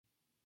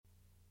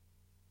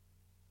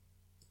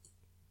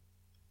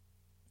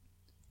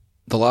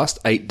The last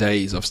 8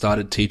 days I've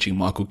started teaching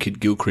Michael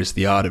Kidd-Gilchrist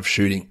the art of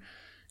shooting.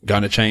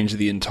 Going to change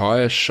the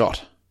entire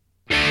shot.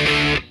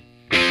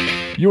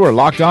 You are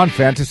Locked On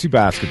Fantasy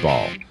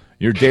Basketball,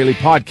 your daily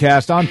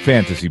podcast on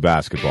fantasy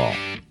basketball.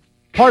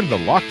 Part of the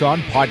Locked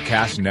On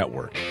Podcast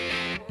Network.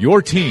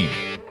 Your team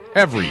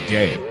every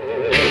day.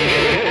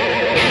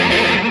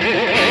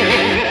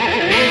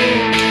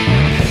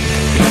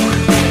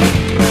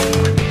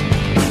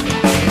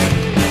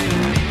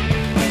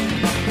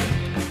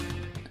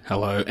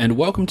 Hello and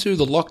welcome to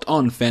the Locked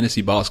On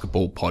Fantasy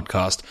Basketball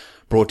podcast,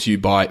 brought to you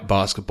by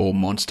Basketball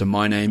Monster.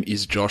 My name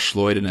is Josh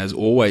Lloyd, and as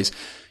always,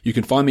 you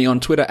can find me on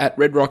Twitter at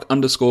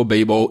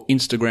redrock_bball,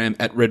 Instagram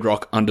at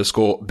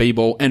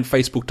redrock_bball, and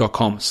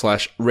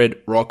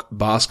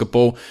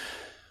facebook.com/redrockbasketball.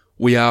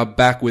 We are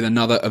back with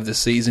another of the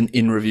season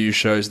in review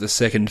shows, the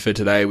second for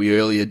today. We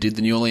earlier did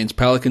the New Orleans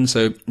Pelicans,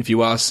 so if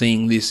you are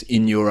seeing this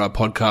in your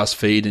podcast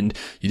feed and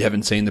you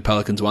haven't seen the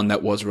Pelicans one,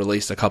 that was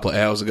released a couple of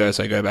hours ago,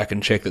 so go back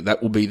and check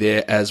that will be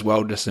there as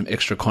well. Just some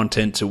extra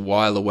content to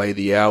while away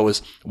the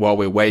hours while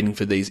we're waiting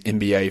for these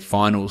NBA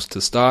finals to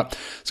start.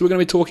 So we're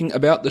going to be talking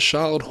about the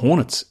Charlotte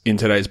Hornets in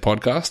today's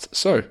podcast.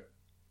 So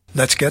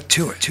let's get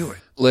to it.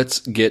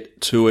 Let's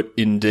get to it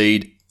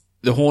indeed.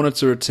 The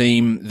Hornets are a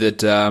team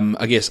that,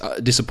 I guess,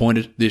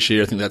 disappointed this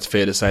year. I think that's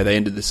fair to say. They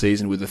ended the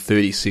season with a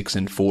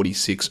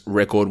 36-46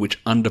 record,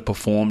 which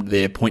underperformed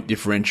their point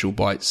differential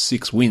by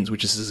 6 wins,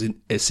 which is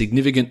a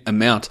significant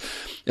amount.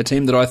 A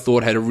team that I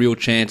thought had a real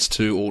chance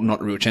to, or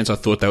not a real chance, I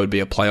thought they would be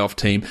a playoff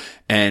team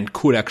and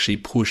could actually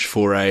push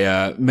for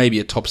a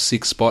maybe a top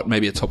 6 spot,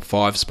 maybe a top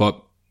 5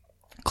 spot.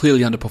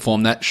 Clearly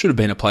underperformed that. Should have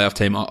been a playoff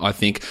team, I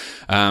think.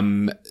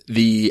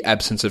 The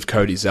absence of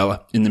Cody Zeller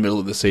in the middle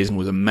of the season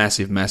was a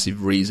massive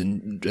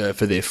reason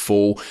for their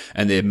fall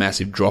and their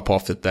massive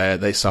drop-off that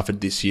they suffered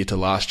this year to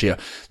last year.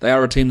 They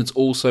are a team that's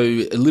also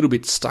a little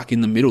bit stuck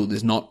in the middle.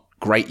 There's not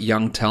great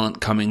young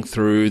talent coming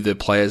through. The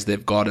players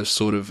they've got have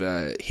sort of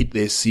hit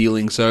their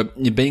ceiling. So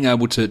being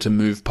able to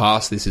move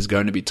past this is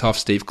going to be tough.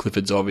 Steve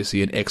Clifford's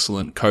obviously an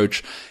excellent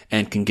coach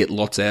and can get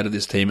lots out of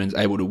this team and is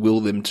able to will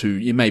them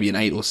to maybe an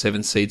 8 or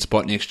 7 seed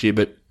spot next year.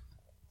 But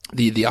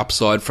the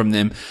upside from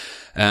them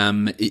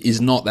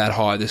is not that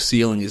high. The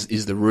ceiling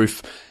is the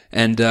roof.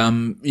 And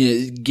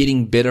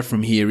getting better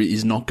from here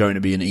is not going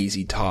to be an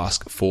easy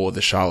task for the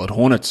Charlotte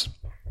Hornets.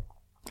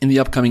 In the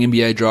upcoming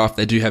NBA draft,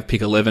 they do have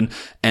pick 11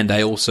 and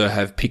they also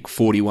have pick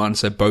 41,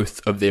 so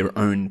both of their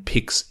own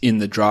picks in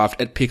the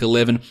draft. At pick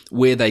 11,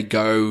 where they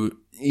go,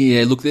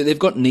 look, they've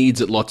got needs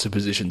at lots of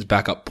positions.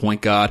 Backup point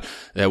guard,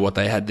 what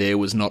they had there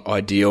was not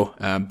ideal.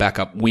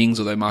 Backup wings,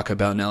 although Marco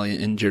Bellinelli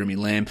and Jeremy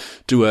Lamb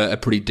do a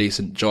pretty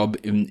decent job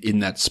in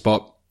that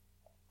spot.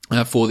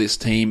 For this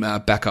team,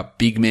 backup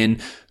big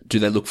men. Do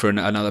they look for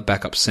another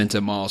backup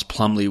center? Miles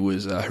Plumlee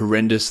was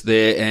horrendous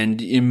there,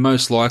 and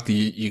most likely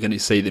you're going to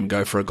see them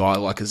go for a guy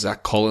like a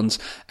Zach Collins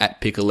at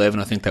pick 11.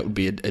 I think that would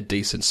be a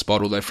decent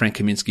spot, although Frank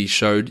Kaminsky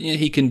showed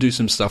he can do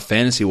some stuff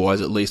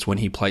fantasy-wise, at least when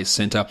he plays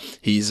center.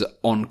 His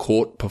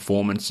on-court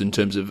performance in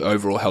terms of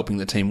overall helping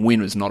the team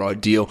win was not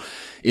ideal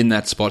in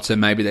that spot, so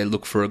maybe they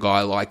look for a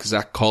guy like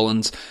Zach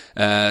Collins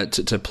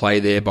to play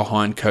there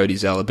behind Cody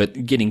Zeller,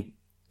 but getting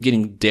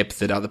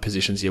depth at other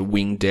positions,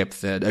 wing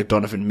depth at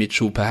Donovan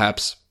Mitchell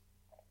perhaps.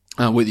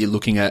 Whether you're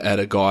looking at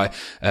a guy,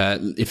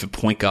 if a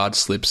point guard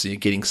slips, you're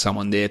getting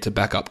someone there to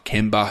back up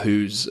Kemba,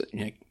 who's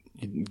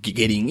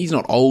he's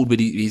not old, but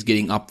he's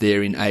getting up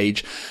there in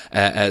age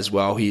as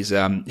well. He's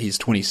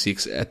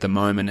 26 at the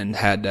moment and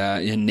had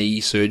knee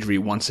surgery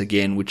once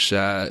again, which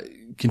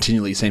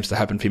continually seems to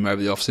happen for him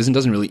over the offseason.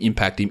 Doesn't really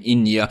impact him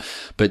in year,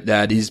 but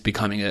that is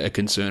becoming a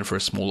concern for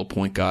a smaller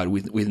point guard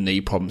with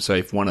knee problems. So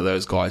if one of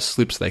those guys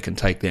slips, they can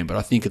take them. But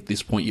I think at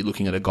this point you're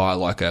looking at a guy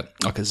like a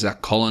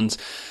Zach Collins,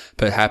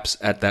 perhaps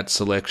at that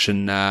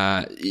selection,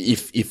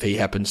 if he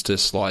happens to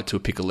slide to a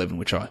pick 11,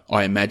 which I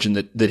imagine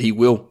that he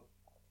will.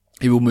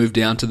 He will move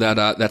down to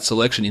that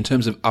selection. In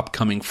terms of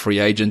upcoming free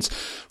agents,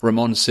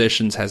 Ramon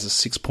Sessions has a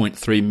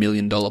 $6.3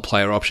 million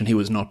player option. He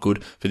was not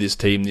good for this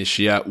team this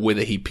year.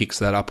 Whether he picks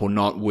that up or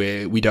not,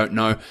 we don't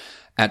know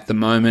at the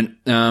moment.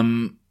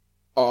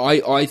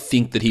 I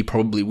think that he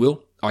probably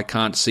will. I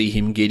can't see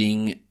him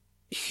getting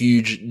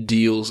huge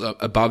deals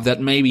above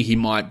that. Maybe he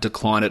might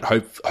decline it,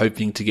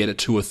 hoping to get a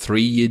 2 or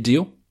 3 year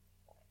deal.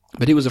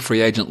 But he was a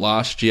free agent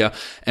last year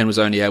and was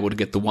only able to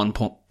get the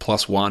 1+1,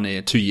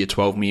 a 2-year,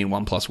 $12 million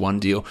 1+1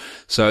 deal.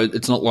 So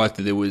it's not like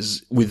that there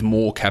was, with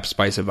more cap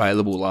space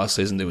available last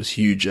season, there was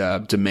huge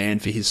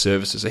demand for his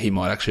services. So he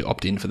might actually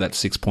opt in for that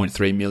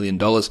 $6.3 million.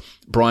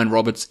 Brian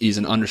Roberts is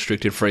an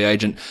unrestricted free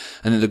agent.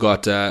 And then they've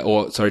got,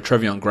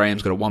 Trevion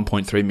Graham's got a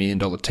 $1.3 million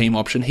team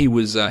option. He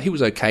was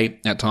okay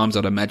at times.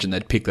 I'd imagine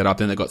they'd pick that up.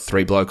 Then they've got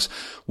 3 blokes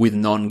with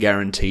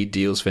non-guaranteed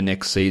deals for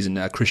next season.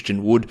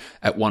 Christian Wood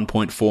at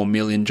 $1.4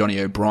 million, Johnny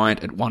O'Brien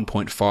at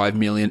 $1.5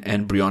 million,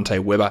 and Briante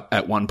Weber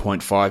at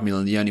 $1.5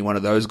 million. The only one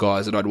of those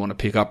guys that I'd want to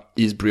pick up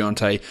is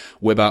Briante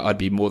Weber. I'd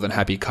be more than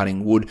happy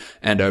cutting Wood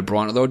and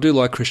O'Brien, although I do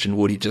like Christian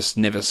Wood. He just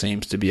never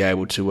seems to be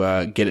able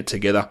to get it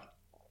together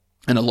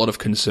and a lot of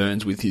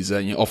concerns with his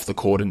off the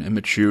court and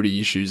maturity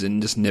issues,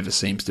 and just never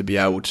seems to be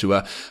able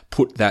to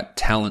put that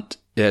talent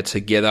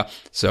together.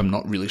 So I'm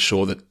not really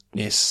sure that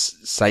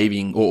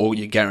saving or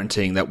you're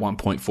guaranteeing that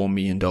 $1.4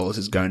 million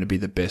is going to be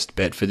the best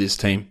bet for this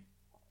team.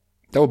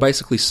 They were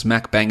basically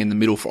smack bang in the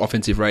middle for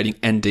offensive rating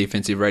and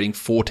defensive rating,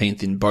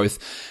 14th in both.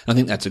 And I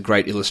think that's a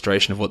great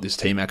illustration of what this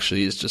team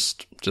actually is,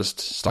 just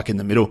stuck in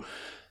the middle.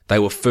 They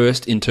were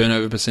first in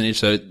turnover percentage,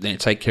 so they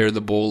take care of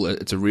the ball.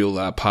 It's a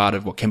real part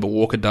of what Kemba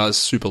Walker does,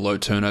 super low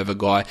turnover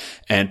guy,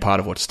 and part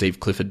of what Steve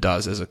Clifford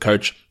does as a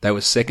coach. They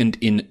were second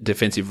in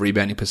defensive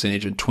rebounding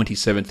percentage and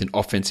 27th in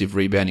offensive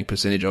rebounding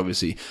percentage.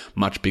 Obviously,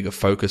 much bigger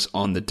focus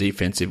on the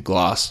defensive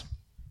glass.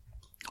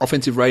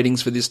 Offensive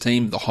ratings for this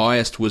team, the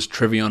highest was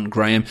Treveon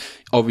Graham,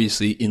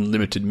 obviously in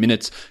limited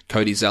minutes.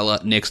 Cody Zeller,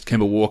 next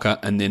Kemba Walker,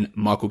 and then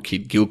Michael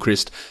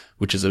Kidd-Gilchrist,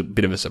 which is a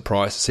bit of a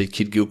surprise to see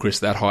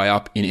Kidd-Gilchrist that high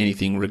up in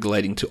anything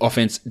relating to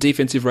offense.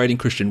 Defensive rating,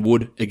 Christian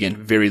Wood, again,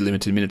 very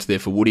limited minutes there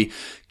for Woody.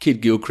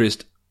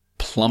 Kidd-Gilchrist,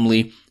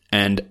 Plumlee,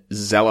 and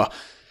Zeller.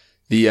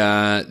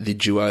 The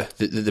duo,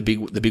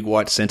 the big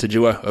white center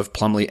duo of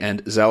Plumlee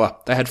and Zeller.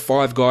 They had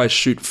 5 guys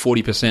shoot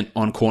 40%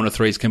 on corner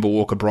threes: Kemba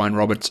Walker, Brian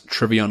Roberts,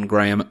 Treveon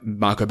Graham,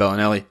 Marco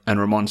Bellinelli, and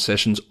Ramon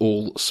Sessions,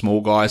 all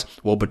small guys,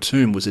 while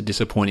Batum was a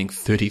disappointing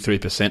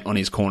 33% on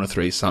his corner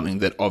threes, something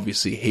that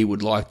obviously he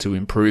would like to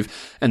improve,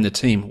 and the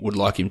team would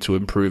like him to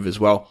improve as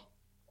well.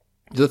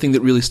 The other thing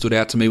that really stood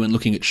out to me when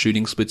looking at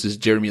shooting splits is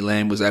Jeremy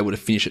Lamb was able to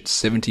finish at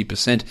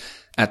 70%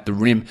 at the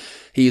rim.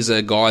 He is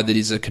a guy that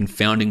is a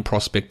confounding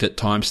prospect at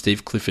times.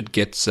 Steve Clifford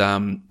gets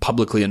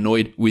publicly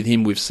annoyed with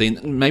him. We've seen,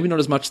 maybe not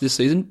as much this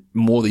season,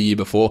 more the year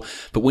before,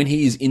 but when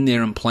he is in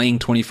there and playing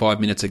 25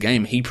 minutes a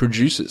game, he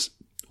produces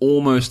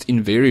almost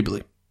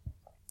invariably.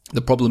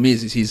 The problem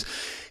is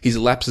his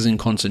lapses in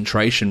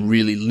concentration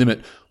really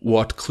limit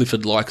what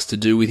Clifford likes to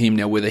do with him.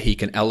 Now, whether he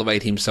can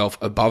elevate himself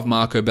above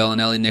Marco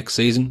Bellinelli next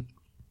season,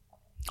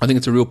 I think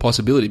it's a real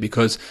possibility,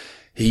 because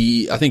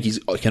I think he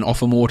can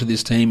offer more to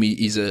this team.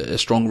 He's a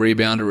strong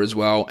rebounder as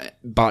well,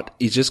 but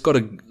he's just got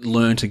to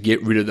learn to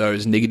get rid of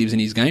those negatives in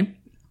his game,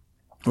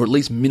 or at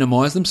least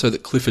minimize them, so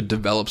that Clifford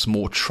develops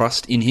more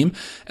trust in him.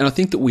 And I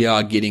think that we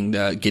are getting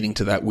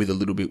to that with a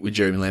little bit with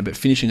Jeremy Lamb, but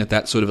finishing at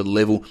that sort of a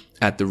level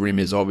at the rim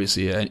is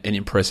obviously an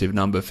impressive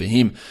number for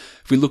him.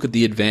 If we look at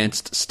the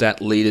advanced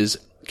stat leaders,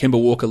 Kemba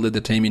Walker led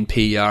the team in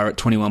PER at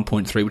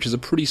 21.3, which is a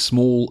pretty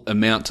small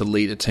amount to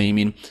lead a team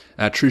in.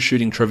 True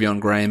shooting,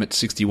 Treveon Graham at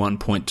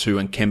 61.2,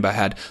 and Kemba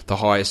had the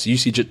highest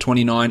usage at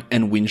 29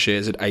 and win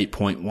shares at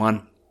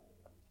 8.1.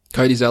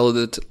 Cody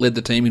Zeller led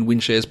the team in win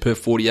shares per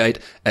 48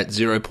 at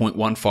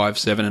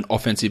 0.157 and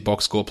offensive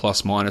box score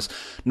plus minus.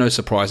 No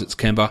surprise it's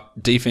Kemba.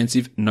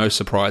 Defensive, no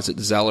surprise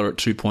it's Zeller at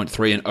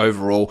 2.3, and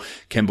overall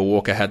Kemba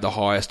Walker had the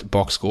highest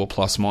box score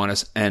plus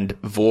minus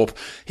and VORP.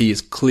 He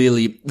is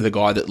clearly the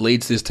guy that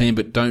leads this team,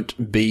 but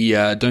don't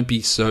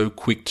be so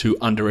quick to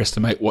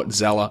underestimate what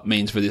Zeller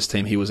means for this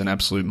team. He was an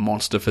absolute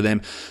monster for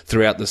them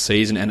throughout the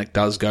season, and it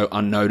does go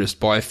unnoticed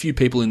by a few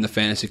people in the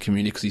fantasy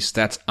community because his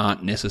stats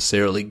aren't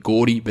necessarily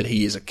gaudy, but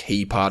he is a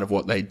key part of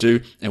what they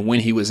do. And when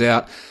he was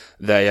out,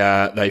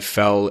 they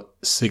fell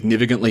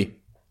significantly.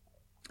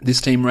 This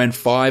team ran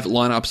 5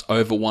 lineups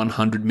over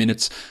 100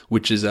 minutes,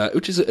 which is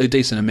a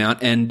decent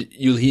amount. And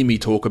you'll hear me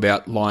talk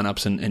about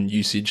lineups and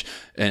usage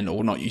and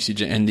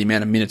the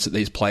amount of minutes that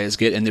these players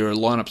get. And there are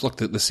lineups like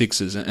the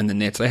Sixers and the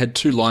Nets. They had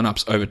 2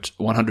 lineups over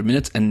 100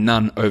 minutes and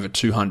none over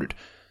 200.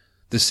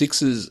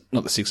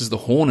 The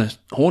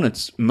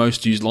Hornets'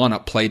 most used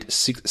lineup played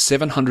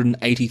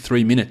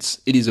 783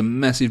 minutes. It is a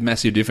massive,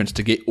 massive difference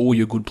to get all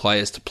your good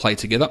players to play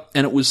together,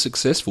 and it was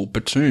successful.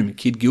 Batum,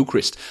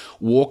 Kidd-Gilchrist,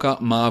 Walker,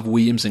 Marv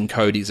Williams, and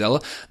Cody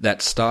Zeller.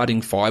 That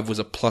starting 5 was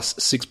a plus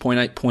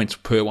 6.8 points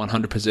per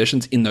 100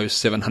 possessions in those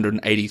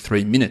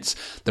 783 minutes.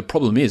 The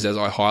problem is, as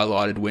I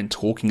highlighted when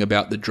talking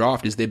about the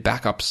draft, is their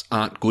backups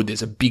aren't good.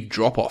 There's a big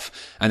drop-off,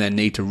 and they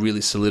need to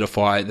really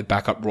solidify the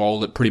backup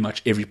role at pretty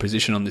much every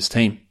position on this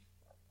team.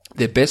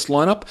 Their best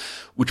lineup,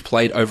 which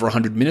played over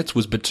 100 minutes,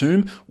 was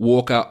Batum,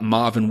 Walker,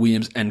 Marvin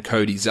Williams, and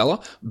Cody Zeller,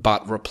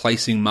 but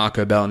replacing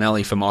Marco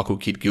Bellinelli for Michael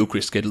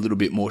Kidd-Gilchrist get a little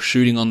bit more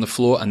shooting on the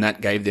floor, and that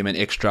gave them an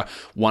extra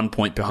 1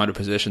 point per 100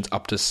 possessions,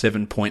 up to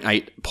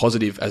 7.8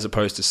 positive, as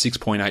opposed to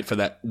 6.8 for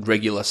that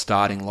regular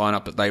starting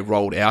lineup that they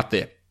rolled out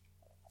there.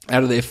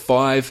 Out of their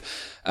 5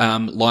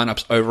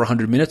 lineups over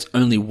 100 minutes,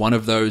 only one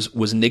of those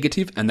was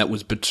negative, and that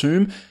was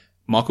Batum,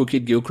 Michael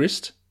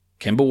Kidd-Gilchrist,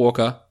 Kemba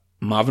Walker,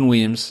 Marvin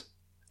Williams,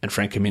 and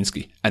Frank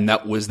Kaminsky. And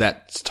that was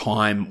that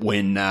time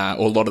when, or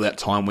a lot of that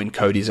time when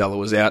Cody Zeller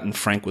was out and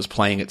Frank was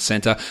playing at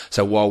center.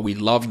 So while we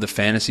loved the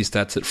fantasy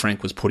stats that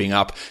Frank was putting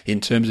up, in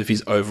terms of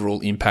his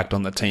overall impact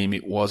on the team,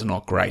 it was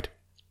not great.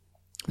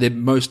 Their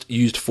most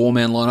used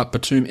 4-man lineup,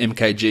 Batum,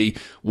 MKG,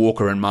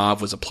 Walker, and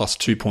Marv, was a plus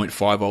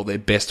 2.5, while their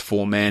best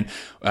 4-man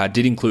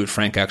did include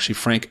Frank, actually.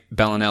 Frank,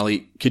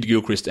 Bellinelli,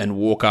 Kidd-Gilchrist, and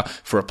Walker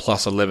for a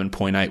plus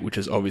 11.8, which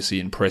is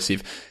obviously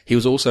impressive. He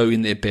was also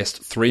in their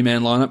best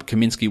 3-man lineup,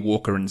 Kaminsky,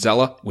 Walker, and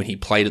Zeller, when he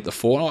played at the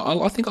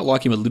 4. I think I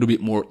like him a little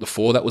bit more at the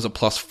 4. That was a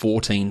plus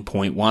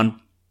 14.1.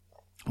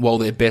 while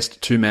their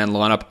best two-man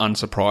lineup,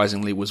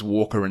 unsurprisingly, was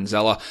Walker and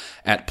Zeller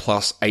at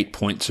plus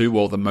 8.2,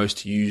 while the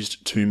most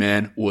used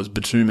two-man was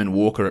Batum and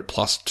Walker at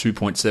plus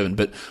 2.7.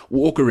 But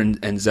Walker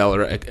and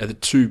Zeller are the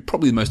two,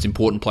 probably the most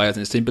important players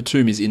in this team.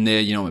 Batum is in there,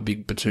 I'm a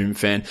big Batum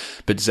fan,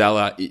 but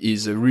Zeller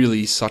is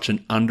really such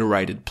an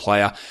underrated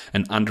player,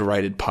 an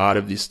underrated part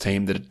of this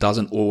team that it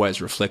doesn't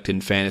always reflect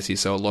in fantasy,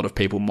 so a lot of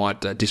people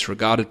might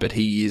disregard it, but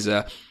he is,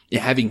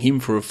 having him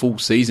for a full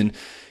season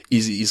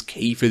is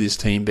key for this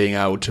team being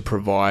able to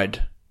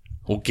provide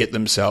or get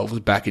themselves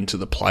back into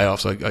the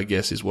playoffs, I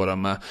guess is what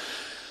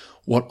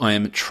I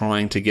am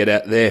trying to get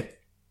at there.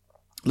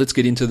 Let's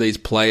get into these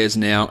players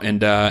now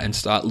and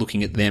start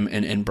looking at them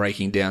and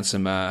breaking down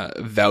some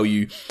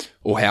value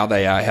or how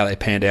they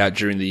panned out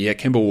during the year.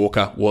 Kemba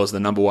Walker was the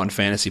number one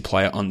fantasy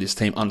player on this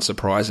team,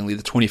 unsurprisingly,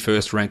 the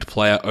 21st ranked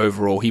player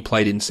overall. He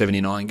played in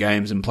 79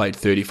 games and played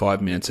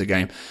 35 minutes a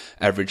game,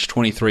 averaged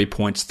 23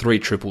 points, 3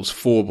 triples,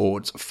 4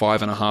 boards,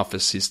 5.5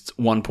 assists,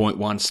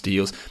 1.1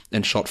 steals,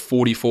 and shot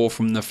 44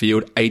 from the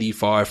field,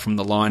 85 from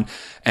the line,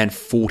 and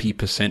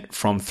 40%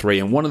 from 3.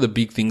 And one of the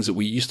big things that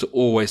we used to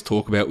always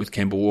talk about with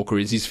Kemba Walker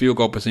is his field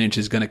goal percentage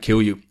is going to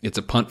kill you. It's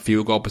a punt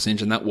field goal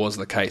percentage, and that was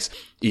the case.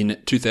 In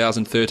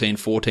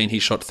 2013-14, he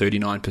shot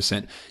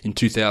 39%. In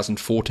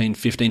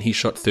 2014-15, he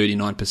shot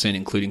 39%,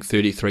 including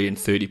 33 and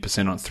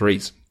 30% on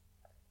threes.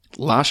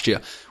 Last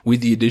year,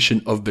 with the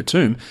addition of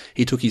Batum,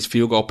 he took his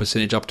field goal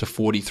percentage up to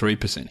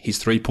 43%, his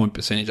three-point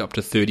percentage up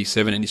to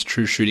 37%, and his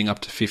true shooting up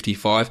to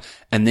 55%.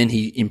 And then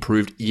he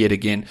improved yet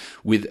again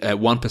with a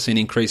 1%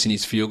 increase in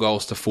his field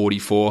goals to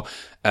 44%,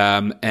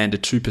 and a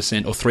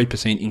 2% or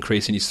 3%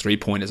 increase in his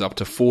three-pointers up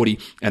to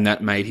 40%, and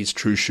that made his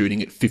true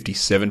shooting at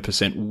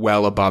 57%,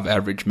 well above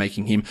average,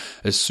 making him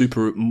a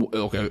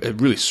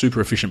really super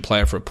efficient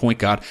player for a point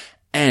guard.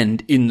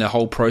 And in the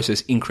whole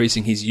process,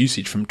 increasing his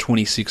usage from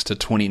 26 to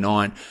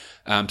 29.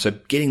 So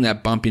getting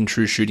that bump in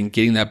true shooting,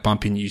 getting that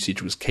bump in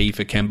usage was key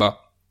for Kemba.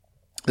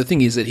 The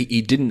thing is that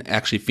he didn't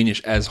actually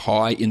finish as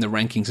high in the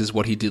rankings as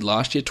what he did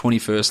last year,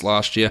 21st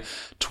last year,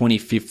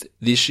 25th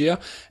this year.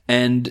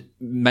 And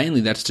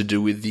mainly that's to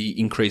do with the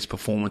increased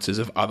performances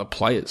of other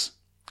players.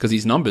 Because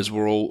his numbers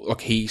were all,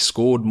 like, he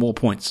scored more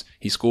points,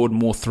 he scored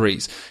more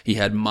threes, he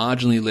had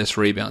marginally less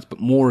rebounds, but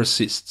more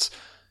assists.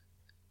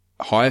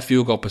 Higher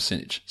field goal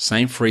percentage,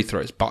 same free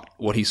throws, but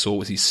what he saw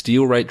was his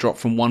steal rate dropped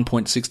from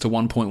 1.6 to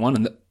 1.1,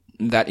 and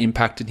that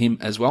impacted him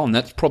as well, and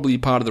that's probably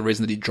part of the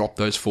reason that he dropped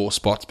those 4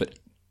 spots, but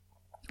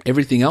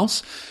everything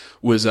else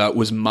was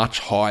much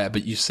higher.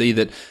 But you see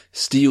that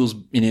steals,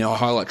 I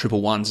highlight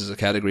triple ones as a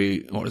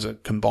category or as a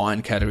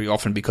combined category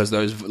often because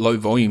those low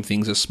volume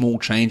things, a small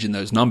change in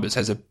those numbers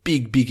has a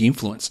big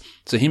influence.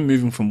 So him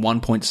moving from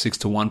 1.6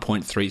 to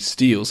 1.3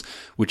 steals,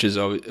 which is,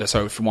 from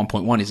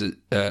 1.1 is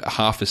a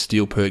half a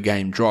steal per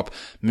game drop,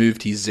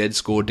 moved his Z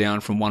score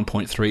down from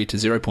 1.3 to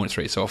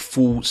 0.3. So a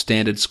full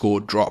standard score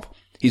drop.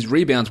 His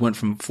rebounds went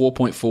from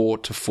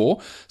 4.4 to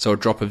 4, so a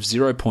drop of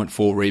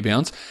 0.4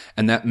 rebounds,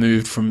 and that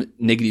moved from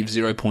negative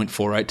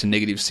 0.48 to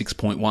negative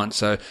 6.1.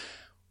 So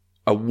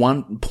a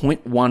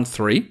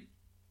 1.13,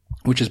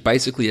 which is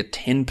basically a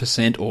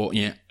 10% or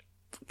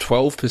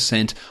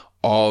 12%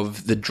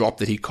 of the drop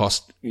that he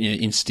cost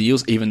in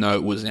steals, even though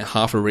it was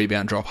half a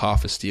rebound drop,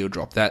 half a steal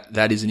drop.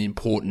 That is an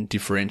important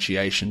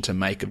differentiation to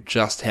make of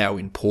just how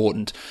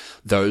important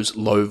those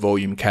low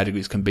volume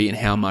categories can be and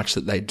how much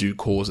that they do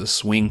cause a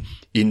swing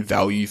in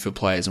value for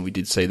players. And we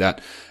did see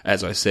that,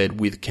 as I said,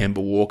 with Kemba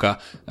Walker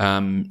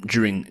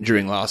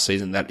during last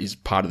season. That is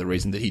part of the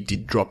reason that he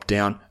did drop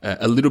down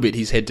a little bit.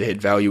 His head-to-head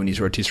value and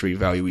his rotisserie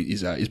value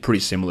is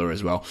pretty similar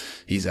as well.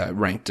 He's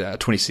ranked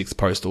 26th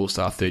post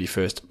All-Star,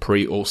 31st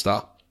pre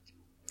All-Star.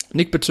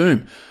 Nick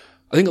Batum.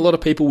 I think a lot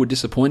of people were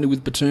disappointed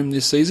with Batum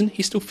this season.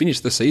 He still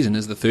finished the season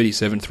as the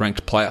 37th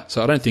ranked player,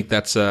 so I don't think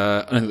that's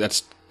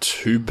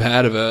too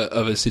bad of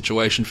a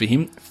situation for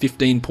him.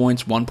 15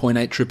 points,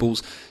 1.8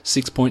 triples,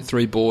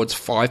 6.3 boards,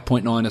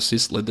 5.9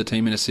 assists, led the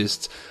team in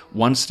assists,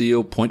 1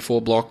 steal,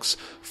 0.4 blocks,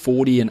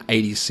 40 and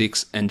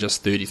 86, and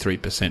just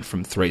 33%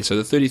 from 3. So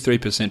the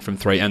 33% from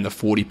 3 and the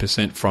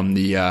 40%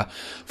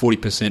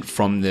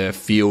 from the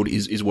field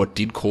is what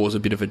did cause a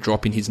bit of a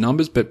drop in his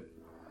numbers, but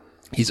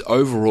his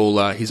overall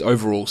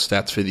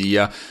stats for the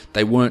year,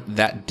 they weren't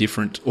that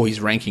different, or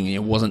his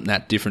ranking wasn't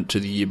that different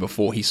to the year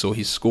before. He saw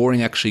his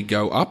scoring actually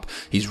go up,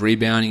 his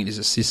rebounding and his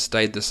assists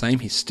stayed the same,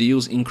 his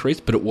steals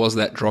increased, but it was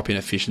that drop in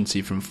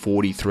efficiency from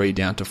 43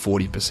 down to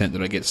 40%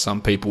 that I guess some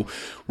people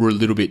were a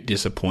little bit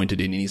disappointed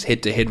in. In his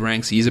head-to-head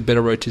ranks, he is a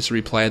better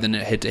rotisserie player than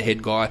a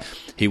head-to-head guy.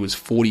 He was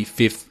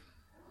 45th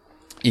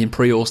in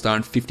pre-All-Star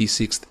and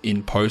 56th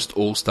in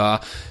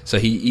post-All-Star, so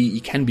he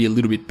can be a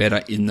little bit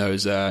better in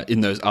those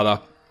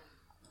other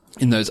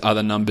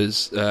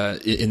numbers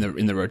in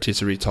the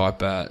rotisserie type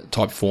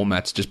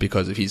formats, just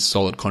because of his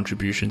solid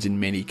contributions in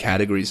many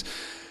categories.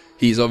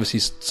 He's obviously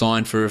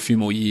signed for a few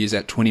more years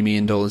at $20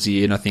 million a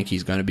year, and I think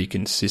he's going to be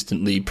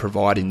consistently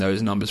providing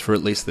those numbers for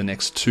at least the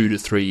next 2 to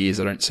 3 years.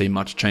 I don't see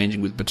much changing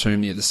with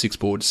Batum. The 6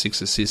 boards,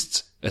 6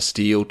 assists, a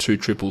steal, 2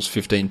 triples,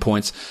 15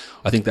 points.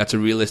 I think that's a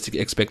realistic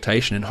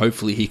expectation, and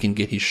hopefully he can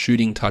get his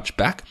shooting touch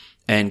back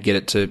and get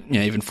it to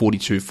even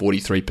 42,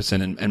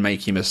 43% and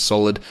make him a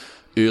solid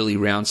early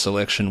round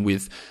selection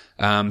with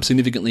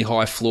significantly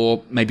high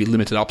floor, maybe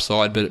limited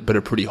upside, but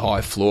a pretty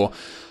high floor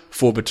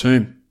for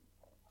Batum.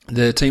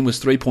 The team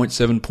was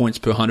 3.7 points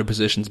per 100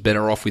 possessions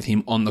better off with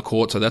him on the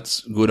court, so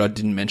that's good. I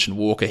didn't mention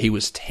Walker. He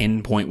was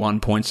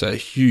 10.1 points, so a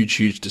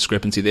huge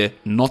discrepancy there.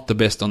 Not the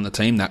best on the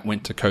team. That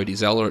went to Cody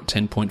Zeller at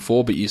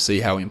 10.4, but you see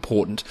how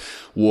important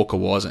Walker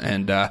was,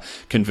 and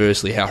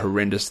conversely how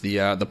horrendous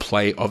the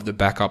play of the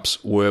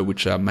backups were,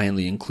 which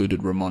mainly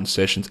included Ramon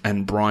Sessions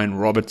and Brian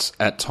Roberts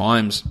at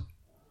times.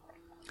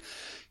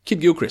 Kid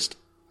Gilchrist.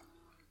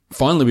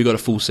 Finally, we got a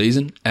full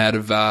season out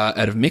of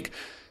Mick.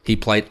 He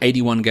played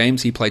 81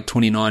 games. He played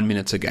 29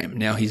 minutes a game.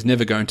 Now, he's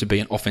never going to be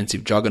an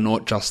offensive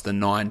juggernaut, just the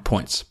 9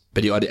 points.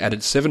 But he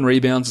added 7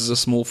 rebounds as a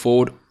small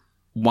forward,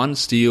 1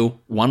 steal,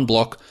 1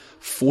 block,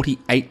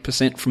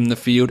 48% from the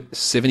field,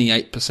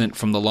 78%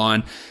 from the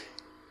line,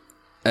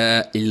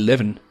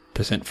 11%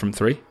 from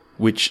 3,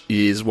 which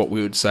is what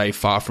we would say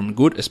far from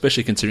good,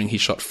 especially considering he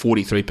shot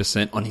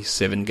 43% on his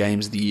 7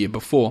 games the year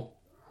before.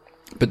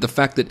 But the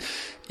fact that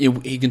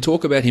he can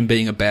talk about him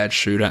being a bad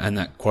shooter and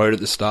that quote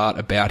at the start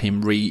about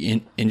him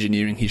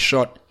re-engineering his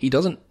shot, he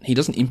doesn't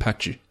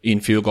impact you in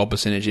field goal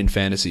percentage in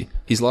fantasy.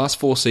 His last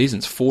 4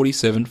 seasons,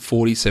 47,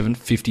 47,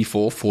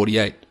 54,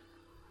 48.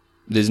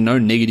 There's no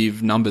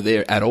negative number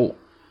there at all.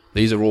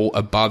 These are all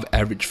above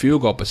average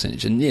field goal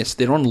percentage. And yes,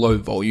 they're on low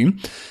volume,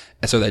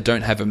 so they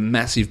don't have a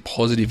massive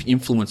positive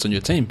influence on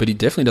your team, but he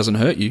definitely doesn't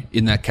hurt you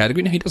in that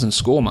category. Now, he doesn't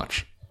score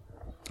much.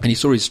 And he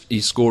saw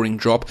his scoring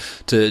drop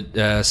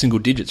to single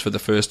digits for the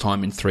first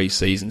time in 3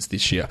 seasons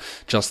this year,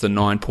 just the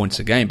 9 points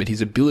a game. But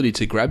his ability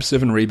to grab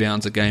 7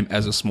 rebounds a game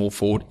as a small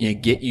forward,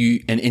 get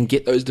you and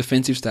get those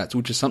defensive stats,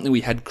 which is something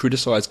we had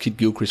criticised Kid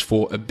Gilchrist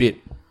for a bit.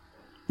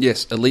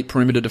 Yes, elite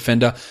perimeter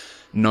defender,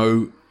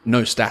 no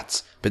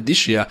stats. But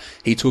this year,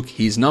 he took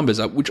his numbers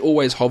up, which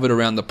always hovered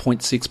around the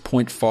 0.6,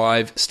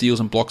 0.5 steals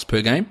and blocks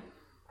per game.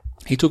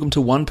 He took them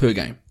to 1 per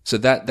game. So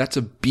that's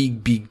a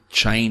big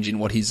change in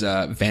what his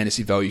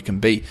fantasy value can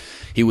be.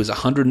 He was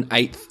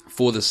 108th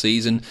for the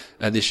season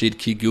this year,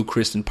 Kid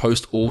Gilchrist, and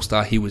post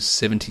All-Star he was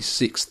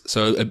 76th.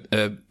 So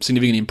a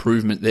significant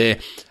improvement there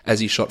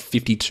as he shot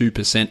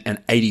 52%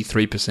 and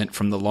 83%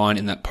 from the line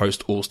in that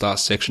post All-Star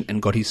section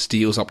and got his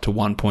steals up to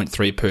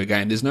 1.3 per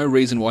game. There's no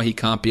reason why he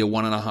can't be a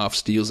 1.5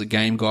 steals a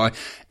game guy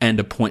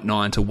and a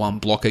 0.9 to 1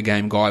 block a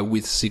game guy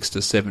with 6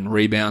 to 7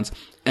 rebounds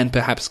and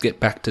perhaps get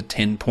back to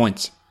 10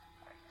 points.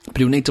 But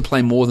he'll need to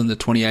play more than the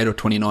 28 or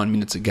 29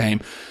 minutes a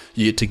game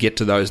to get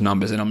to those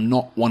numbers. And I'm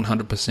not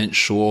 100%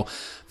 sure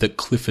that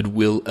Clifford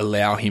will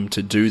allow him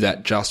to do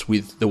that just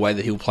with the way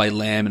that he'll play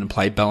Lamb and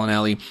play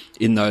Bellinelli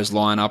in those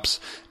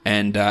lineups.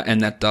 And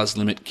that does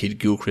limit Kid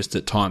Gilchrist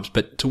at times.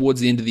 But towards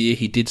the end of the year,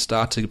 he did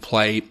start to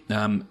play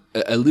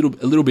a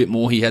little bit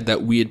more. He had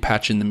that weird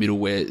patch in the middle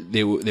where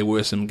there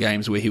were some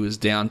games where he was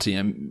down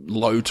to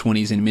low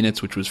 20s in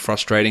minutes, which was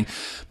frustrating.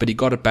 But he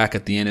got it back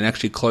at the end and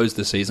actually closed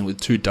the season with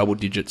 2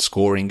 double-digit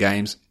scoring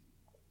games.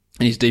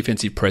 And his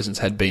defensive presence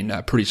had been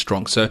pretty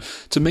strong. So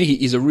to me,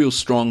 he's a real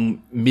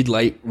strong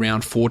mid-late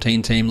round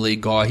 14-team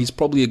league guy. He's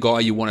probably a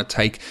guy you want to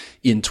take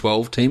in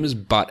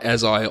 12-teamers. But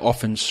as I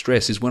often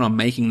stress, is when I'm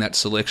making that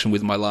selection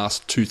with my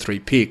last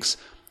 2-3 picks,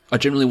 I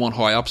generally want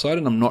high upside,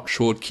 and I'm not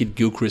sure Kid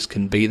Gilchrist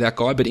can be that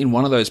guy. But in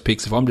one of those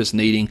picks, if I'm just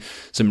needing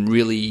some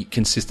really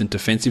consistent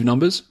defensive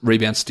numbers,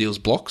 rebound, steals,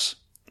 blocks,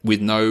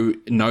 with no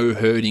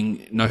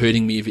hurting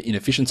me in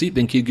efficiency,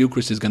 then Kid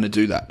Gilchrist is going to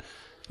do that.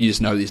 You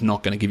just know he's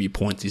not going to give you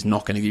points, he's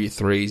not going to give you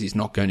threes, he's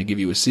not going to give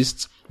you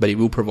assists, but he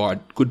will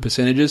provide good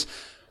percentages,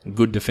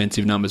 good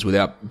defensive numbers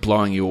without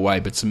blowing you away.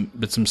 But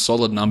some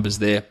solid numbers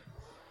there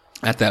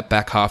at that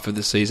back half of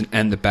the season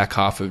and the back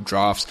half of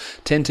drafts.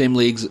 10-team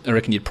leagues, I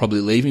reckon you'd probably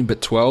leave him, but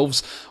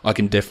 12s, I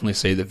can definitely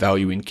see the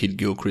value in Kid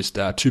Gilchrist.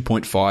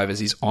 2.5 as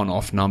his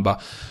on-off number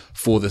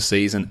for the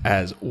season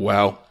as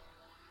well.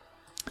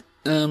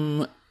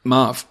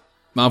 Marv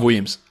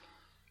Williams.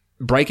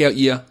 Breakout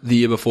year the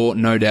year before,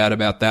 no doubt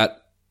about that.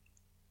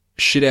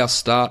 Shithouse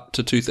start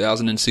to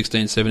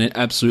 2016-17,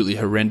 absolutely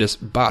horrendous,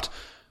 but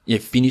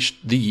finished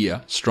the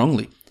year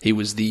strongly. He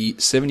was the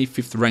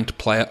 75th ranked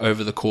player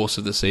over the course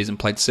of the season,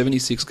 played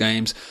 76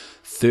 games,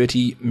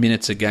 30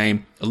 minutes a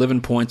game,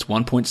 11 points,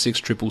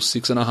 1.6 triples,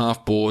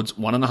 6.5 boards,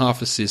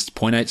 1.5 assists,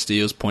 0.8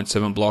 steals,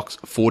 0.7 blocks,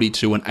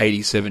 42 and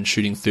 87,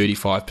 shooting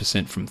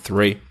 35% from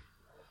 3.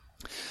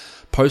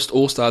 Post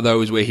All-Star, though,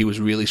 is where he was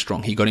really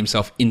strong. He got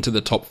himself into the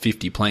top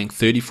 50, playing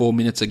 34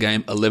 minutes a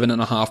game,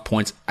 11.5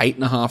 points,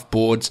 8.5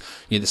 boards.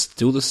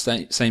 Still the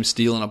same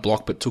steal and a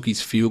block, but took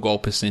his field goal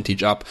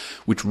percentage up,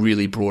 which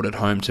really brought it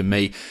home to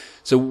me.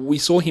 So we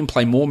saw him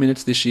play more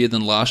minutes this year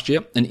than last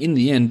year, and in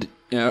the end,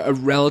 a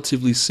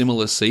relatively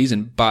similar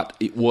season, but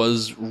it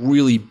was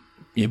really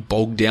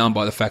bogged down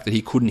by the fact that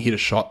he couldn't hit a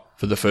shot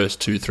for the first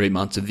 2-3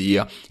 months of the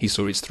year. He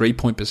saw his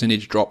 3-point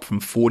percentage drop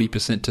from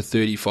 40% to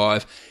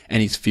 35%,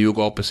 and his field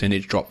goal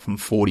percentage drop from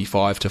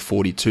 45% to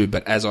 42%.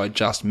 But as I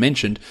just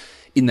mentioned,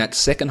 in that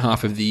second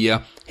half of the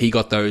year, he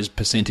got those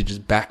percentages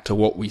back to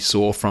what we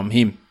saw from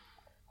him.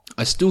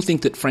 I still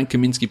think that Frank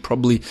Kaminsky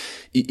probably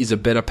is a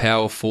better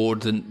power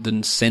forward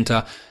than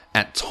centre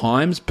at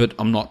times, but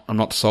I'm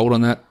not sold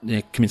on that.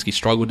 Kaminsky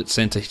struggled at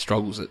centre, he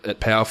struggles at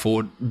power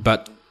forward,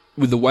 but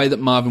with the way that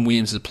Marvin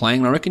Williams is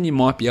playing, I reckon you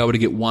might be able to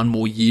get one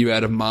more year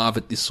out of Marv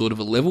at this sort of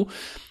a level.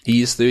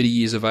 He is 30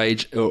 years of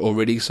age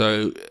already,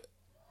 so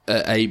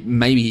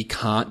maybe he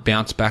can't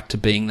bounce back to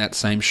being that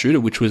same shooter,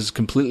 which was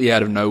completely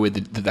out of nowhere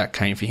that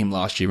came for him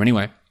last year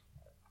anyway.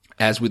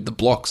 As with the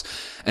blocks,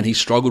 and he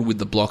struggled with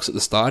the blocks at the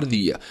start of the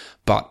year,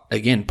 but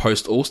again,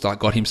 post All-Star,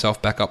 got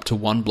himself back up to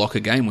 1 block a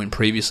game when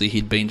previously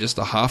he'd been just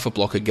a half a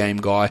block a game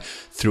guy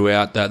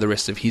throughout the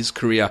rest of his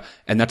career,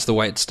 and that's the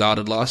way it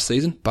started last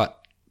season, but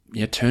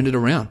turned it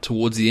around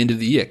towards the end of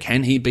the year.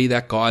 Can he be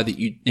that guy that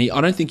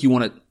I don't think you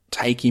want to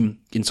take him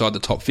inside the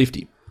top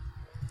 50.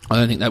 I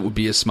don't think that would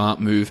be a smart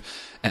move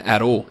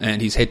at all.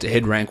 And his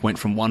head-to-head rank went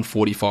from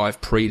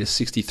 145 pre to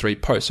 63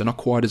 post, so not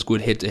quite as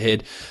good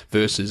head-to-head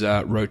versus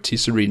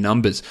rotisserie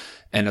numbers.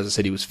 And as I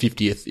said, he was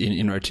 50th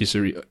in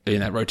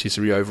that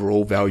rotisserie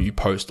overall value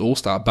post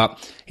All-Star.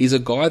 But he's a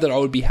guy that I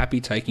would be happy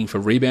taking for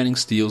rebounding,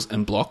 steals,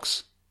 and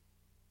blocks,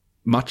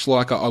 much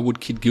like I would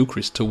Kid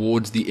Gilchrist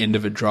towards the end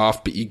of a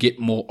draft, but you get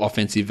more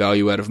offensive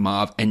value out of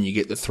Marv and you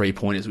get the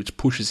 3-pointers, which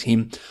pushes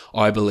him,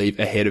 I believe,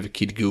 ahead of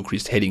Kid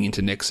Gilchrist heading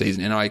into next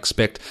season. And I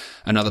expect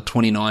another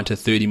 29 to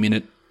 30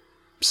 minute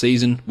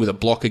season with a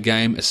block a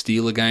game, a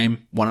steal a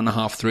game,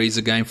 1.5 threes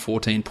a game,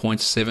 14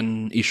 points,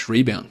 7-ish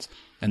rebounds.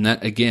 And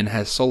that, again,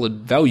 has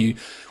solid value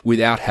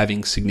without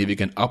having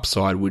significant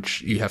upside,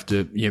 which you have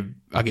to,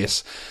 I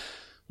guess,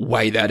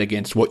 weigh that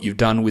against what you've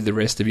done with the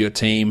rest of your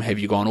team. Have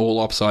you gone all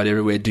upside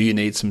everywhere? Do you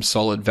need some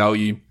solid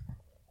value?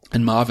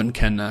 And Marvin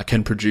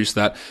can produce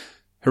that.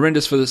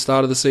 Horrendous for the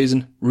start of the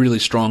season, really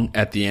strong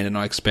at the end, and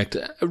I expect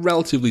a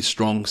relatively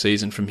strong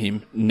season from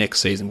him next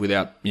season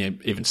without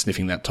even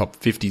sniffing that top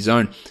 50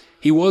 zone.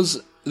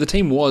 The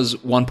team was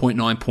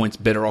 1.9 points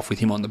better off with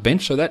him on the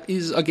bench, so that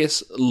is, I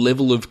guess,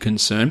 level of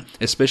concern,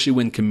 especially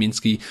when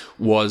Kaminsky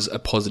was a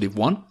positive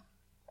 1.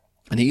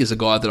 And he is a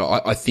guy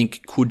that I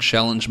think could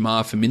challenge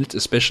Marv for minutes,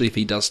 especially if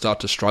he does start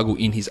to struggle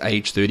in his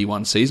age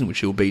 31 season, which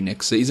he'll be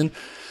next season.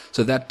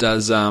 So that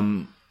does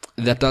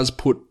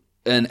put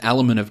an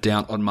element of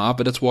doubt on Marv,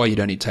 but that's why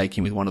you'd only take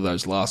him with one of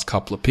those last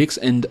couple of picks.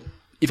 And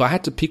if I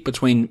had to pick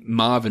between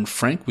Marv and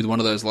Frank with one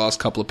of those last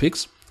couple of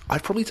picks,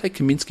 I'd probably take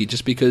Kaminsky,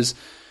 just because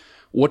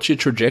what's your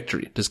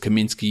trajectory? Does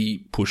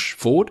Kaminsky push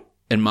forward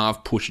and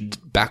Marv push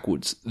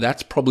backwards?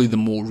 That's probably the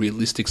more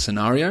realistic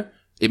scenario.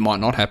 It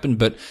might not happen,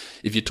 but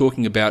if you're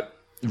talking about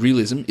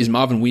realism, is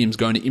Marvin Williams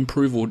going to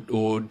improve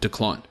or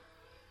decline?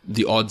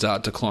 The odds are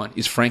decline.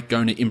 Is Frank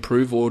going to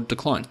improve or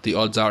decline? The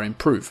odds are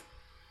improve.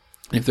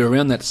 And if they're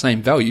around that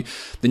same value,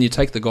 then you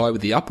take the guy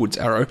with the upwards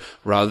arrow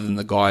rather than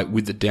the guy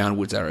with the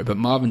downwards arrow. But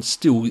Marvin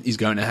still is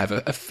going to have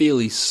a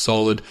fairly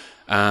solid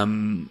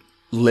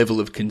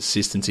level of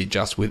consistency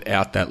just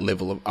without that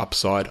level of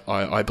upside,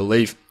 I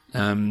believe.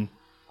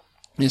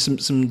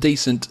 There's some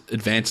decent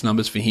advanced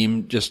numbers for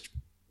him, just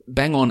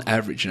bang on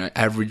average,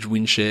 average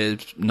win share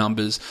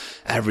numbers,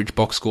 average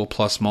box score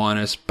plus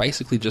minus,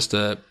 basically just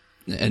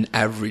an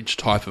average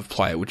type of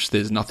player, which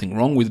there's nothing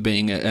wrong with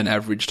being an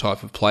average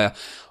type of player,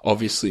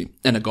 obviously,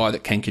 and a guy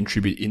that can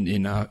contribute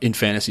in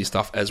fantasy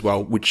stuff as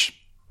well, which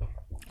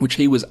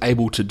he was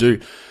able to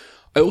do.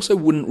 I also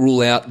wouldn't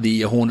rule out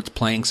the Hornets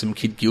playing some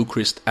Kid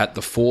Gilchrist at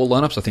the 4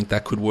 lineups. I think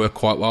that could work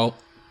quite well,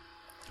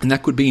 and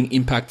that could be an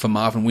impact for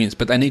Marvin Williams,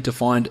 but they need to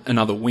find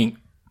another wing.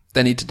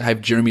 They need to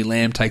have Jeremy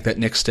Lamb take that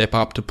next step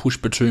up to push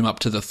Batum up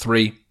to the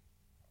 3.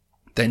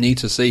 They need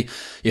to see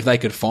if they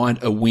could find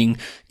a wing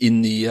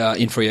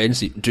in free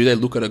agency. Do they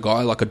look at a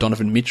guy like a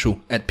Donovan Mitchell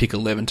at pick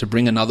 11 to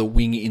bring another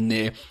wing in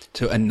there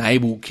to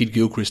enable Kid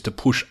Gilchrist to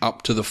push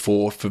up to the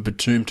 4, for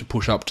Batum to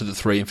push up to the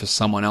 3, and for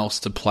someone else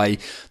to play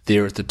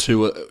there at the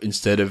 2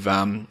 instead of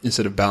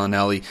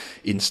Bellinelli,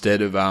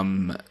 instead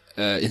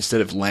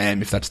of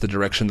Lamb, if that's the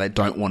direction they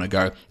don't want to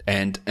go,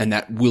 and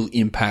that will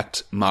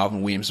impact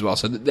Marvin Williams as well.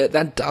 So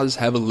that does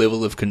have a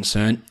level of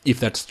concern if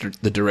that's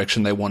the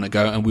direction they want to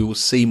go, and we will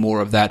see more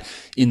of that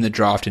in the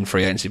draft in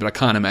free agency. But I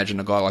can't imagine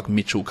a guy like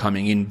Mitchell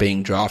coming in,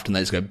 being drafted, and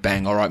they just go,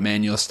 bang, all right,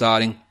 man, you're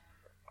starting.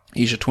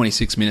 Here's your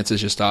 26 minutes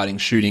as your starting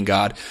shooting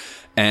guard,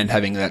 and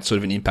having that sort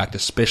of an impact,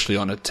 especially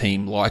on a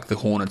team like the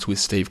Hornets with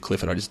Steve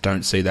Clifford. I just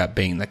don't see that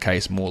being the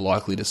case. More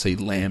likely to see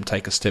Lamb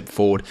take a step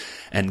forward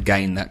and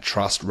gain that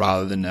trust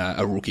rather than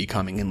a rookie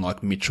coming in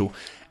like Mitchell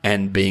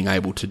and being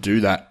able to do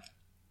that.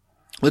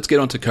 Let's get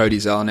on to Cody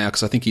Zeller now,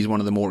 because I think he's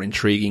one of the more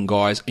intriguing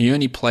guys. He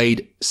only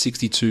played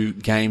 62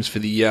 games for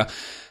the year,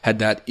 had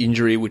that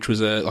injury, which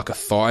was like a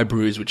thigh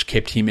bruise, which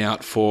kept him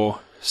out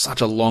for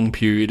such a long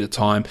period of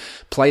time.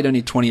 Played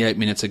only 28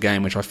 minutes a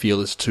game, which I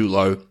feel is too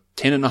low.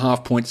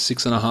 10.5 points,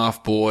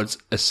 6.5 boards,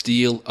 a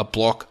steal, a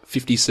block,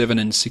 57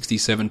 and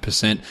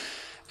 67%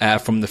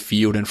 from the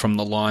field and from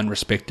the line,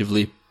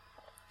 respectively.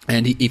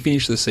 And he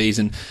finished the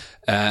season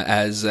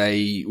as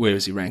where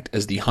was he ranked?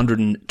 As the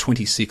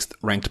 126th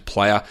ranked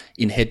player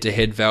in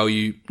head-to-head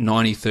value,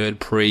 93rd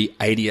pre,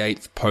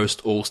 88th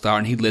post All-Star,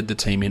 and he led the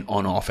team in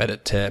on-off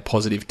at a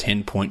positive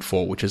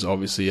 10.4, which is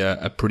obviously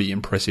a pretty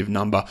impressive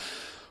number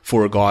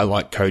for a guy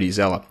like Cody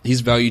Zeller. His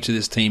value to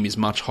this team is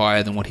much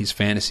higher than what his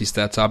fantasy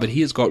stats are, but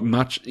he's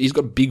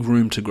got big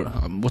room to grow.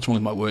 What's wrong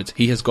with my words?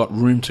 He has got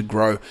room to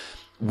grow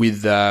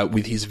with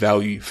his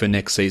value for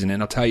next season,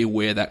 and I'll tell you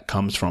where that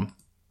comes from.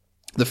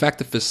 The fact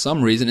that for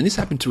some reason, and this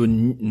happened to a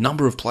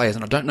number of players,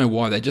 and I don't know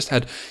why, they just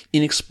had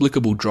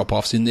inexplicable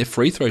drop-offs in their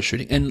free throw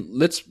shooting. And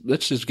let's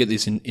just get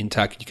this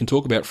intact. You can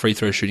talk about free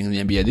throw shooting in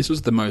the NBA. This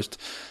was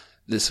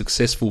the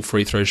successful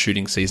free throw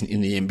shooting season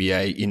in the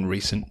NBA in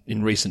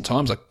recent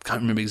times. I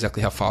can't remember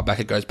exactly how far back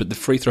it goes, but the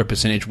free throw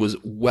percentage was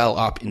well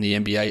up in the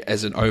NBA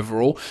as an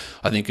overall.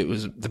 I think it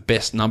was the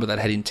best number that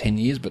had in 10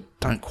 years, but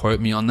don't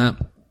quote me on that.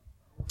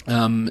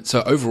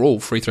 So overall,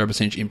 free throw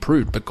percentage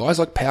improved, but guys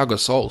like Pau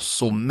Gasol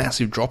saw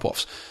massive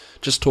drop-offs.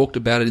 Just talked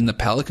about it in the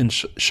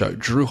Pelicans show.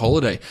 Drew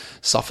Holiday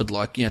suffered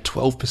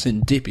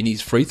 12% dip in his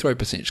free throw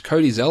percentage.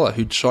 Cody Zeller,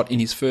 who'd shot in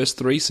his first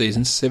 3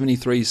 seasons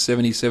 73,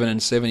 77,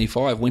 and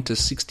 75, went to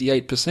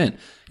 68%.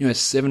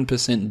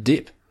 7%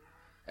 dip.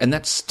 And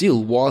that's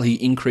still while he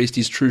increased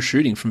his true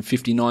shooting from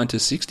 59 to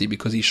 60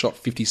 because he shot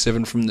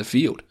 57 from the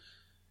field.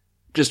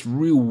 Just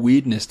real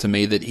weirdness to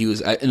me that he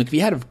was, and if he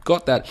had have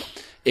got that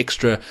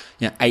extra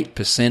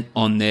 8%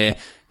 on there,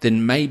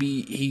 then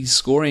maybe he's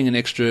scoring an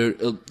extra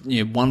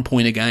 1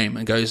 point a game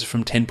and goes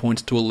from 10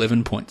 points to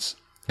 11 points.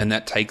 And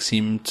that takes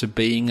him to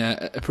being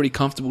a pretty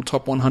comfortable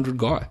top 100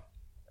 guy.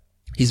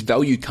 His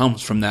value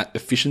comes from that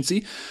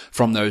efficiency,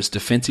 from those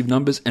defensive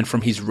numbers, and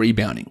from his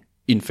rebounding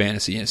in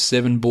fantasy.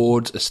 7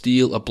 boards, a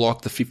steal, a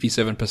block, the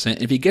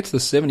 57%. If he gets the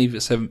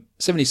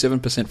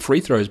 77% free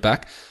throws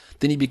back,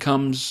 then he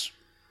becomes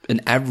an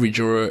average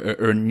or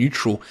a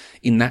neutral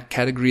in that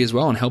category as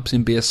well and helps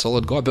him be a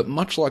solid guy. But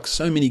much like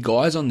so many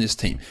guys on this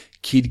team,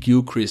 Kid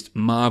Gilchrist,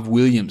 Marv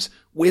Williams,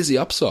 where's the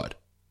upside?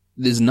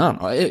 There's none.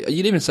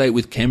 You'd even say it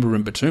with Kemba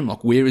and Batum,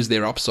 where is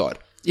their upside?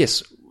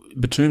 Yes,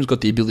 Batum's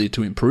got the ability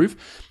to improve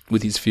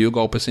with his field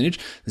goal percentage.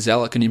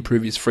 Zeller can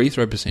improve his free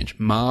throw percentage.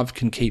 Marv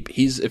can keep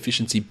his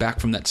efficiency back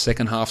from that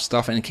second half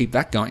stuff and keep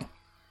that going.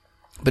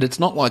 But it's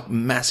not like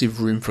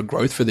massive room for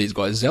growth for these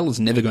guys. Zeller's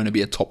never going to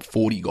be a top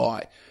 40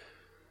 guy.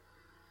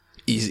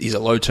 He's a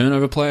low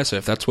turnover player, so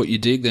if that's what you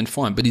dig, then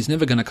fine. But he's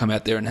never going to come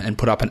out there and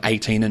put up an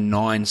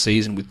 18-9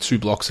 season with 2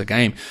 blocks a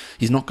game.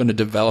 He's not going to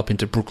develop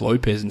into Brook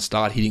Lopez and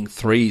start hitting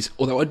threes,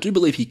 although I do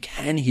believe he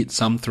can hit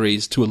some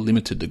threes to a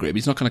limited degree. But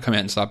he's not going to come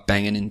out and start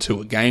banging into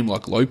a game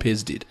like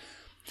Lopez did.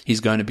 He's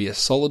going to be a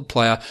solid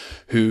player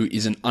who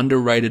is an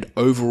underrated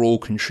overall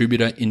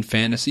contributor in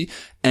fantasy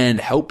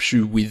and helps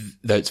you with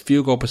those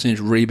field goal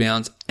percentage,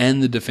 rebounds,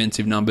 and the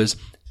defensive numbers.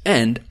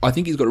 And I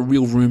think he's got a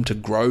real room to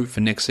grow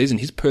for next season.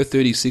 His per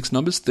 36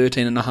 numbers,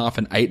 13.5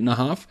 and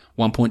 8.5,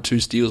 1.2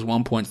 steals,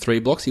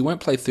 1.3 blocks. He won't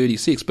play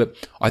 36, but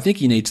I think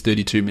he needs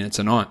 32 minutes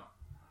a night.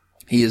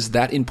 He is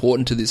that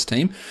important to this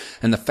team.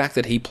 And the fact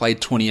that he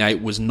played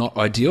 28 was not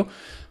ideal.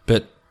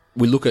 But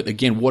we look at,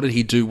 again, what did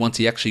he do once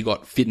he actually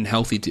got fit and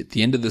healthy at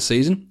the end of the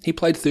season? He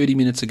played 30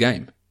 minutes a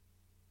game.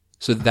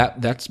 So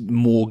that's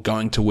more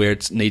going to where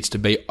it needs to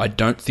be. I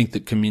don't think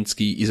that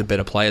Kaminsky is a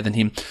better player than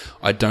him.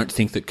 I don't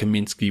think that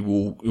Kaminsky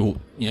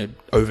will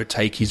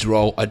overtake his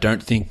role. I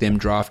don't think them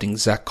drafting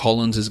Zach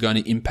Collins is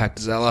going to impact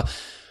Zeller.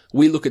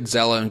 We look at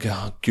Zeller and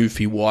go,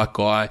 goofy white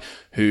guy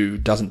who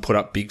doesn't put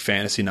up big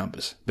fantasy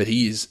numbers. But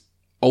he is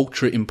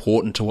ultra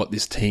important to what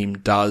this team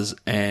does,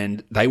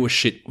 and they were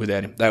shit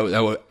without him. They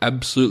were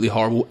absolutely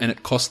horrible, and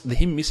it cost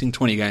him missing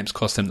 20 games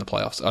cost them the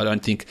playoffs.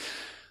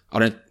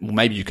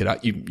 Maybe you can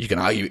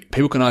argue,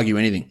 people can argue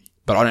anything,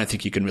 but I don't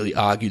think you can really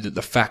argue that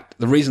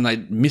the reason they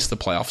missed the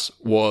playoffs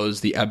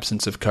was the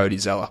absence of Cody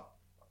Zeller.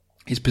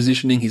 His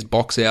positioning, his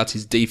box outs,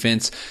 his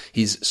defense,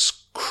 his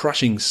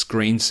crushing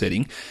screen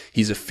setting,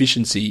 his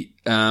efficiency,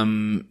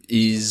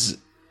 is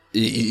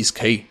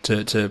key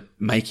to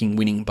making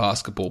winning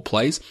basketball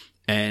plays,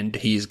 and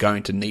he is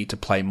going to need to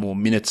play more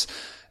minutes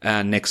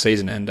next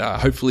season, and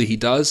hopefully he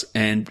does,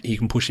 and he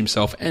can push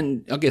himself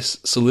and I guess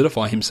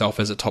solidify himself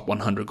as a top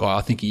 100 guy.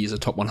 I think he is a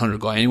top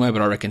 100 guy anyway,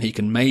 but I reckon he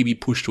can maybe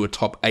push to a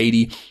top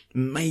 80,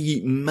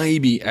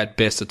 maybe at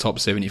best a top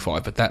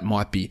 75, but that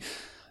might be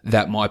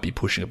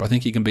pushing it. But I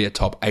think he can be a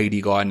top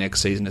 80 guy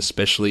next season,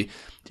 especially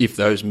if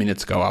those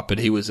minutes go up. But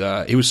he was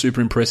super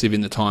impressive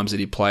in the times that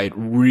he played,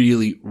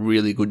 really,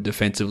 really good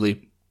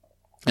defensively.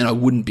 And I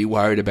wouldn't be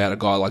worried about a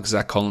guy like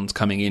Zach Collins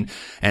coming in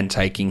and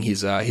taking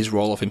his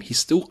role off him. He's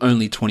still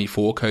only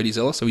 24, Cody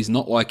Zeller, so he's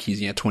not like he's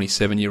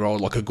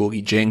 27-year-old like a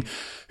Gorgie Jeng,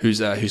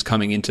 who's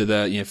coming into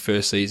the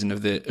first season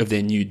of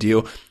their new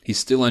deal. He's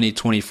still only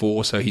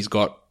 24, so he's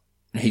got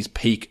his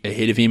peak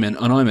ahead of him. And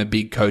I'm a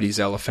big Cody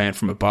Zeller fan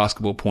from a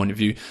basketball point of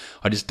view.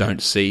 I just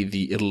don't see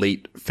the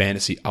elite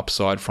fantasy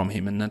upside from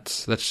him, and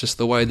that's just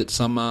the way that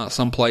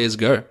some players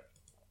go.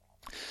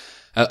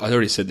 I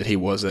already said that he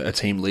was a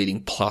team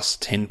leading plus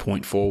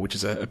 10.4, which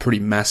is a pretty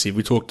massive.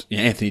 We talked,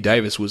 Anthony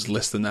Davis was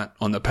less than that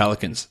on the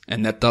Pelicans,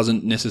 and that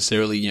doesn't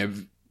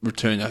necessarily,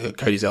 return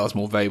Cody Zeller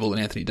more valuable than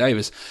Anthony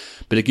Davis,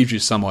 but it gives you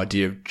some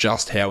idea of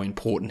just how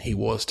important he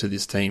was to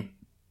this team.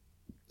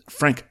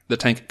 Frank the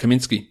Tank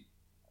Kaminsky.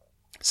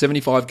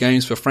 75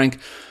 games for Frank.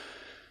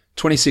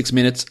 26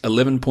 minutes,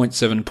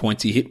 11.7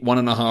 points. He hit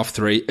 1.5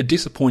 3, a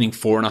disappointing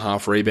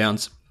 4.5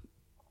 rebounds,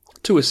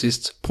 2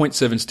 assists,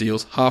 0.7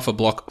 steals, half a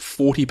block,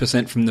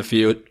 40% from the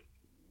field,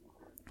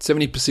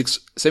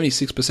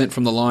 76%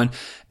 from the line,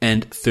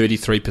 and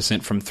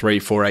 33% from three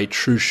for a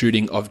true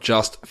shooting of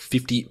just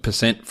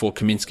 50% for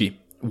Kaminsky.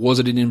 Was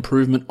it an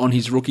improvement on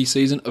his rookie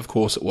season? Of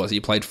course it was. He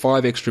played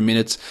 5 extra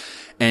minutes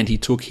and he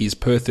took his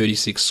per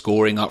 36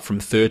 scoring up from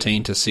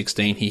 13 to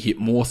 16. He hit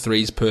more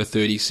threes per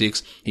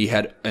 36. He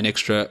had an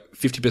extra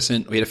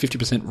 50%. We had a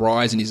 50%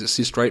 rise in his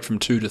assist rate from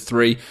 2 to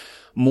 3,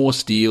 more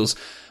steals.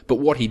 But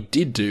what he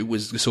did do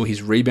was we saw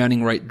his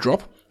rebounding rate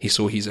drop. He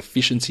saw his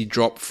efficiency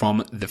drop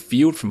from the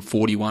field from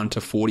 41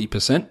 to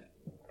 40%.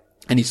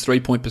 And his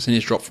 3-point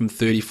percentage dropped from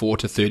 34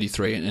 to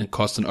 33 and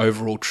cost an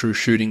overall true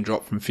shooting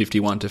drop from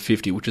 51 to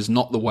 50, which is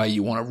not the way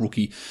you want a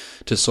rookie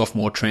to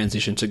sophomore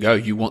transition to go.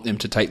 You want them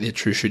to take their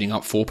true shooting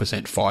up 4%,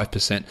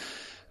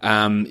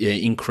 5%,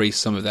 increase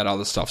some of that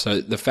other stuff.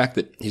 So the fact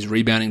that his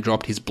rebounding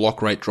dropped, his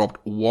block rate dropped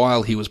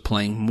while he was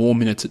playing more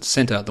minutes at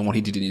center than what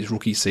he did in his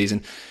rookie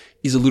season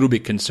is a little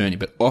bit concerning,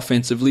 but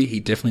offensively, he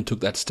definitely took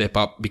that step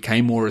up,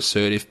 became more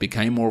assertive,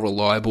 became more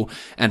reliable,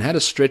 and had a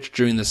stretch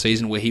during the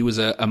season where he was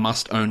a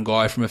must-own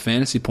guy from a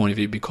fantasy point of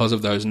view because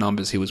of those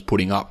numbers he was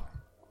putting up.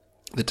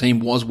 The team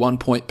was 1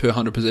 point per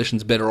 100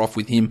 possessions better off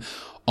with him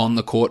on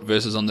the court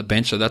versus on the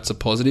bench, so that's a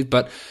positive,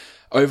 but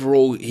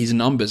overall, his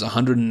numbers,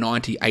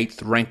 198th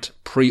ranked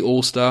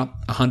pre-All-Star,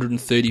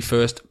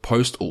 131st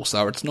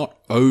post-All-Star. It's not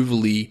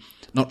overly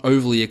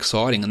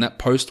exciting. And that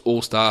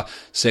post-All-Star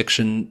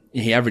section,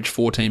 he averaged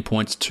 14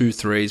 points, 2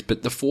 threes,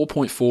 but the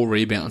 4.4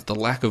 rebounds, the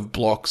lack of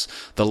blocks,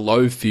 the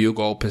low field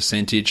goal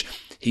percentage,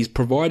 he's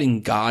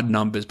providing guard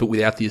numbers, but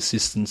without the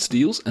assists and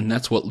steals, and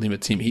that's what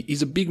limits him.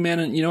 He's a big man,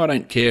 and I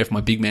don't care if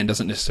my big man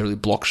doesn't necessarily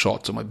block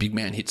shots or my big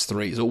man hits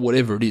threes or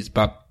whatever it is,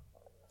 but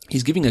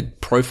he's giving a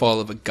profile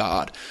of a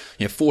guard.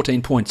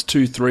 14 points,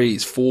 2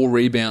 threes, 4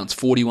 rebounds,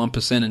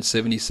 41% and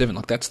 77.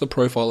 Like, that's the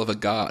profile of a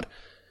guard.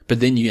 But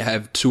then you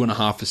have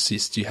 2.5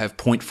 assists, you have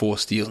 0.4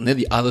 steals, and they're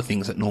the other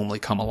things that normally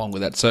come along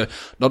with that. So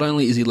not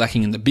only is he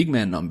lacking in the big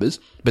man numbers,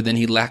 but then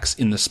he lacks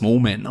in the small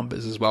man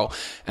numbers as well.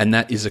 And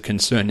that is a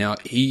concern. Now,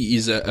 he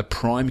is a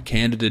prime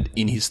candidate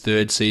in his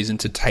third season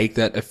to take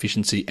that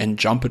efficiency and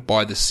jump it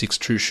by the 6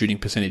 true shooting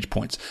percentage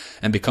points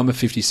and become a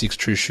 56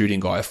 true shooting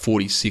guy, a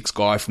 46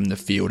 guy from the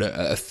field,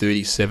 a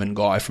 37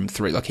 guy from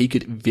three. Like, he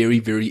could very,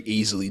 very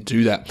easily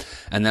do that.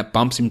 And that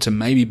bumps him to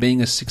maybe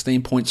being a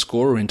 16-point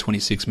scorer in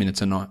 26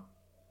 minutes a night.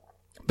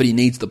 But he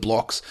needs the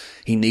blocks.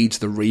 He needs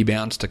the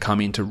rebounds to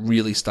come in to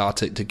really start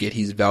to get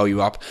his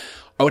value up.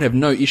 I would have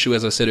no issue,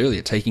 as I said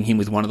earlier, taking him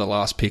with one of the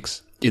last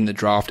picks in the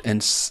draft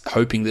and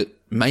hoping that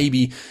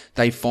maybe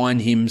they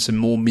find him some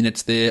more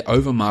minutes there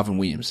over Marvin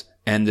Williams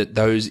and that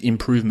those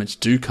improvements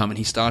do come and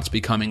he starts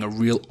becoming a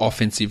real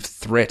offensive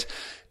threat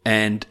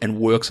and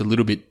works a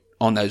little bit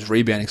on those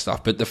rebounding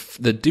stuff. But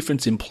the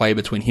difference in play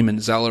between him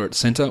and Zeller at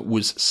center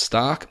was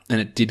stark, and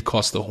it did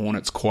cost the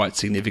Hornets quite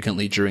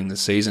significantly during the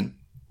season.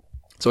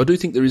 So I do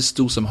think there is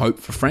still some hope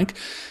for Frank.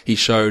 He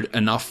showed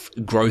enough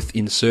growth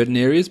in certain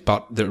areas,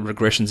 but the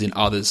regressions in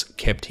others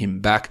kept him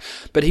back.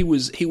 But he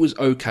was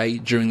okay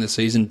during the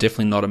season.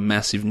 Definitely not a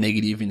massive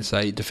negative in,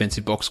 say,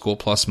 defensive box score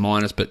plus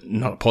minus, but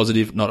not a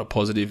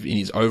positive in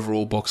his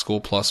overall box score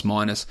plus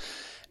minus.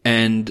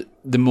 And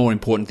the more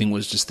important thing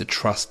was just the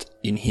trust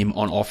in him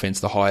on offense,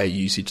 the higher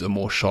usage, the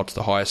more shots,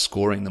 the higher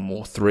scoring, the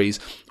more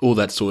threes, all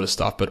that sort of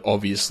stuff. But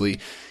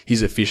obviously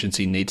his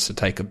efficiency needs to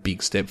take a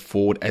big step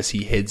forward as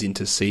he heads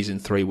into season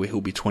 3, where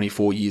he'll be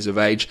 24 years of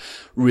age,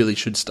 really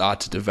should start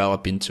to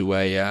develop into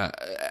a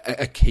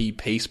key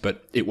piece,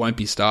 but it won't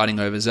be starting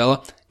over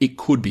Zeller. It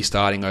could be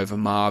starting over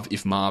Marv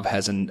if Marv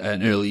has an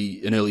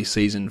early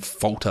season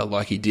falter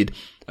like he did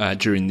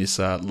during this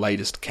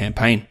latest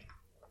campaign.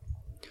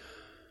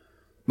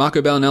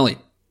 Marco Bellinelli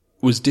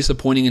was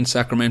disappointing in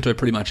Sacramento.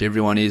 Pretty much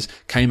everyone is.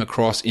 Came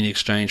across in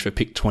exchange for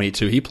pick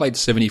 22. He played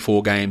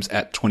 74 games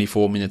at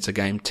 24 minutes a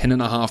game,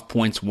 10.5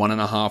 points,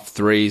 1.5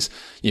 threes.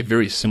 Yeah,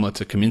 very similar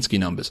to Kaminsky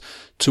numbers.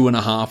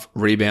 2.5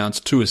 rebounds,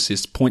 2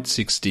 assists,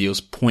 0.6 steals,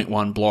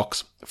 0.1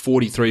 blocks,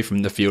 43 from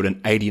the field and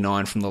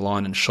 89 from the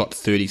line, and shot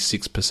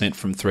 36%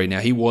 from three.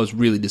 Now, he was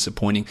really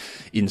disappointing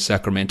in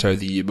Sacramento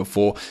the year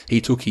before.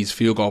 He took his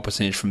field goal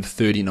percentage from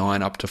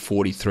 39 up to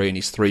 43 and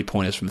his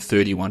three-pointers from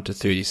 31 to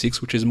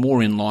 36, which is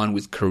more in line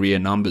with career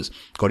numbers.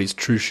 Got his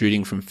true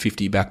shooting from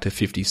 50 back to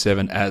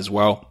 57 as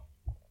well,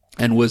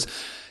 and was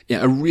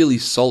a really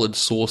solid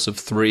source of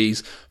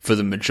threes for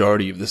the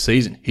majority of the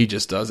season. He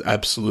just does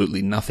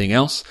absolutely nothing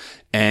else,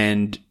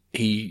 and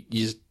you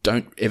just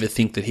don't ever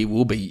think that he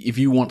will be. If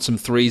you want some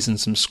threes and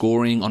some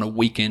scoring on a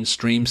weekend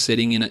stream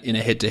setting in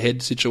a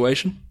head-to-head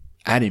situation,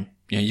 add him.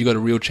 you got a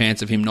real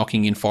chance of him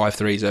knocking in 5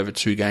 threes over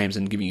 2 games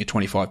and giving you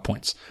 25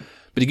 points.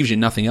 But he gives you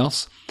nothing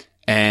else.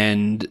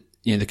 And,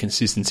 the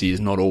consistency is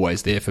not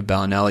always there for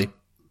Bellinelli.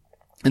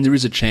 And there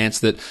is a chance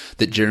that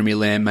Jeremy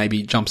Lamb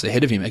maybe jumps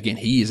ahead of him. Again,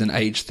 he is an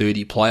age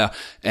 30 player.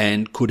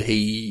 And could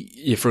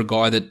he, for a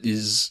guy that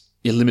is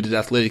limited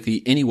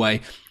athletically anyway,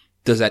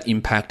 does that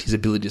impact his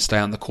ability to stay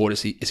on the court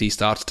as he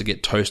starts to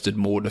get toasted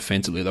more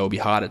defensively? That will be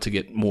harder to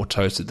get more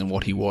toasted than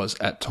what he was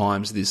at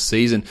times this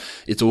season.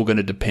 It's all going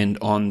to depend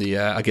on the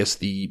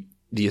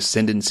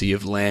ascendancy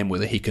of Lamb,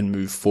 whether he can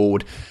move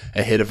forward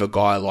ahead of a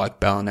guy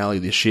like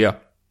Bellinelli this year.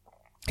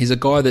 He's a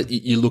guy that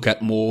you look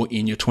at more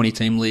in your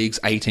 20-team leagues,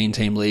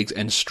 18-team leagues,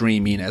 and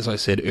stream in, as I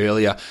said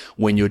earlier,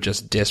 when you're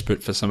just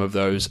desperate for some of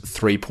those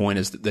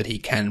 3-pointers that he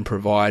can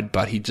provide.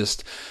 But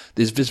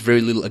there's just very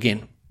little,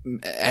 again,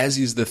 as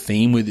is the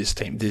theme with this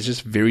team, there's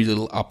just very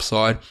little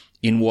upside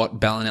in what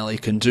Bellinelli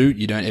can do.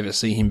 You don't ever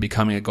see him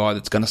becoming a guy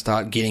that's going to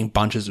start getting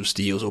bunches of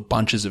steals or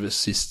bunches of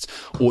assists,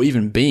 or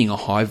even being a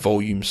high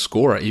volume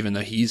scorer. Even though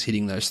he's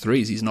hitting those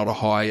threes, he's not a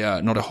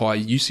high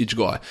usage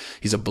guy.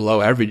 He's a below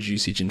average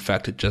usage, in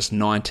fact, at just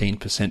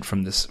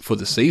 19% for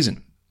the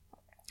season.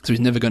 So he's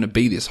never going to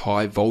be this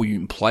high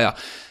volume player,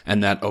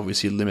 and that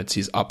obviously limits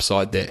his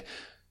upside there.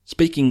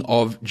 Speaking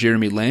of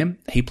Jeremy Lamb,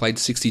 he played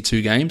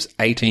 62 games,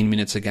 18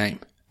 minutes a game.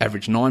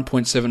 Averaged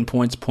 9.7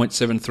 points,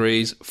 0.7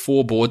 threes,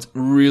 4 boards.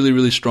 Really,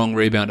 really strong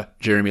rebounder,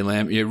 Jeremy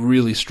Lamb. Yeah,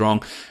 really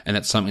strong. And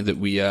that's something that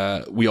we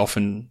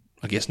often,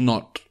 I guess,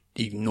 not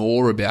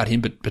ignore about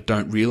him, but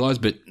don't realize.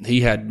 But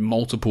he had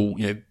multiple,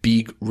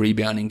 big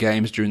rebounding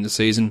games during the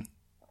season.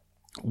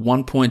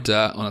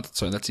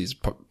 That's his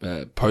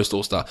post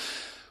All-Star.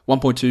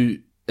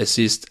 1.2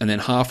 assists, and then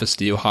half a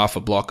steal, half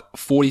a block.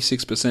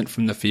 46%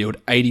 from the field,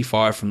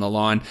 85 from the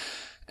line.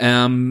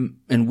 And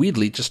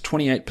weirdly, just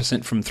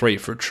 28% from 3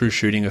 for a true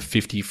shooting of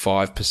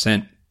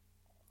 55%.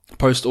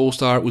 Post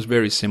All-Star, it was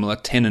very similar,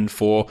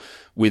 10-4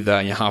 with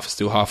half a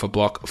steal, half a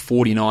block,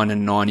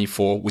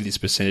 49-94 with his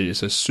percentages.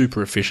 So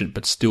super efficient,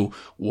 but still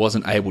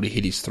wasn't able to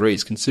hit his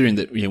threes, considering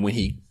that when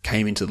he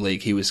came into the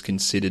league, he was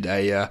considered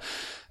a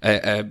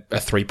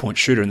 3-point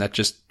shooter, and that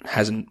just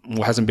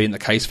hasn't been the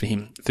case for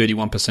him.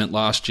 31%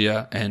 last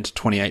year and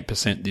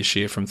 28% this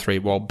year from 3,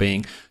 while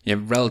being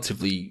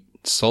relatively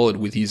solid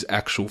with his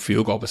actual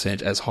field goal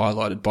percentage, as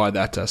highlighted by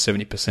that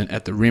 70%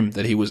 at the rim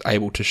that he was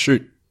able to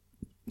shoot.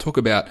 Talk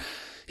about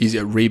his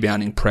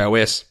rebounding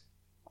prowess.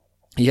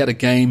 He had a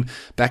game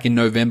back in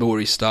November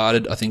where he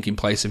started, I think in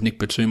place of Nick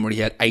Batum, where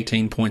he had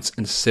 18 points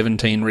and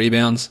 17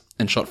 rebounds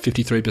and shot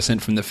 53%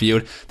 from the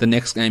field. The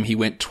next game he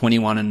went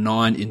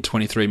 21-9 in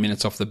 23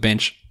 minutes off the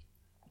bench.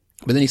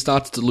 But then he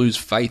starts to lose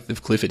faith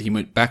of Clifford. He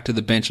went back to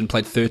the bench and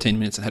played 13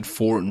 minutes and had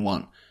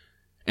 4-1.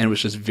 And it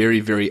was just very,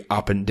 very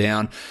up and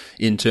down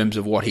in terms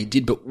of what he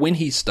did. But when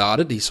he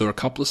started, he saw a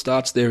couple of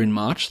starts there in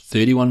March,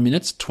 31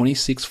 minutes,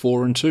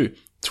 26-4-2,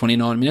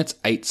 29 minutes,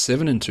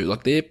 8-7-2.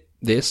 Like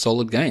they're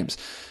solid games.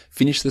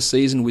 Finished the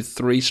season with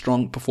 3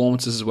 strong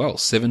performances as well,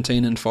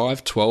 17-5,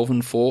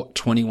 12-4,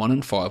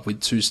 21-5 with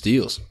 2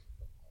 steals.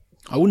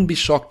 I wouldn't be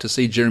shocked to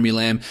see Jeremy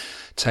Lamb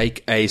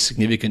take a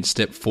significant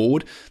step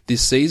forward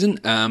this season.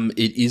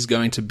 It is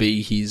going to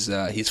be his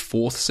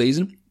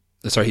 5th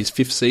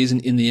season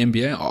in the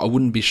NBA. I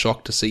wouldn't be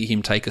shocked to see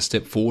him take a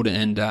step forward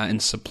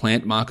and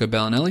supplant Marco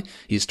Bellinelli.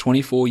 He's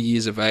 24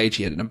 years of age.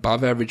 He had an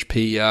above average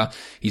PER.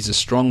 He's a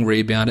strong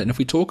rebounder. And if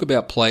we talk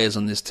about players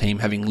on this team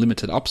having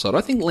limited upside,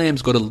 I think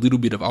Lamb's got a little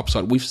bit of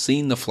upside. We've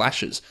seen the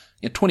flashes.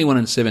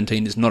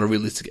 21-17 is not a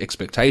realistic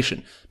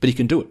expectation, but he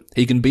can do it.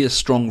 He can be a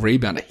strong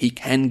rebounder. He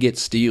can get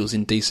steals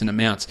in decent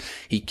amounts.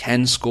 He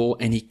can score,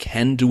 and he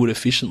can do it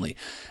efficiently.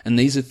 And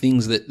these are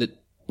things that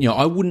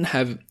I wouldn't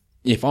have.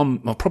 If I'm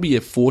probably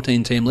a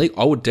 14-team league,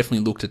 I would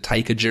definitely look to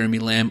take a Jeremy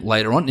Lamb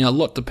later on. Now, a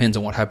lot depends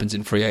on what happens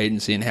in free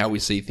agency and how we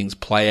see things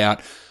play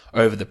out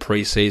over the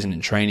preseason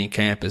and training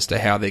camp as to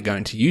how they're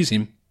going to use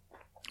him.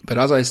 But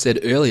as I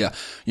said earlier,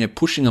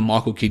 pushing a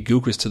Michael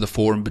Kidd-Gilchrist to the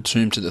 4 and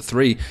Batum to the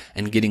 3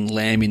 and getting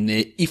Lamb in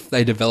there, if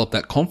they develop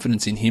that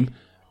confidence in him,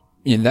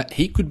 that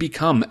he could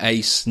become a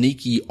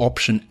sneaky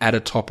option at a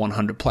top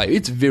 100 player.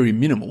 It's very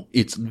minimal.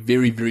 It's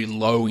very, very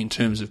low in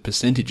terms of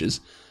percentages.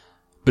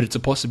 But it's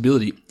a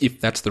possibility if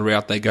that's the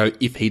route they go,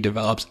 if he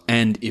develops,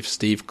 and if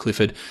Steve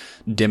Clifford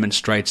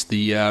demonstrates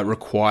the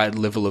required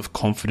level of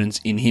confidence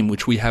in him,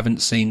 which we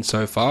haven't seen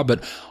so far.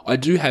 But I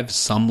do have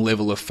some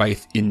level of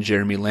faith in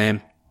Jeremy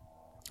Lamb.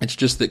 It's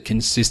just that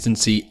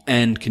consistency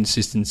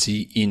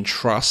in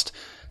trust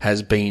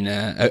has been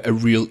a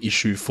real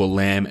issue for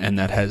Lamb, and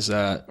that has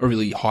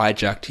really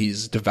hijacked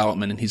his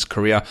development and his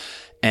career.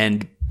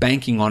 And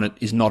banking on it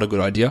is not a good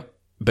idea.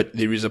 But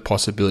there is a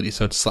possibility,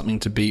 so it's something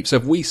to be. So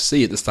if we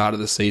see at the start of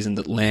the season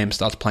that Lamb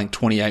starts playing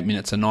 28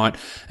 minutes a night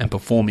and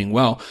performing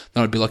well,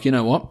 then I'd be like, you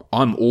know what?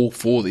 I'm all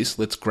for this.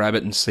 Let's grab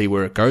it and see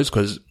where it goes,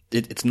 because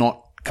it's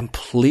not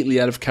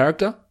completely out of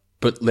character,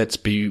 but let's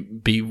be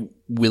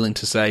willing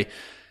to say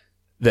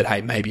that, hey,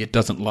 maybe it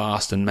doesn't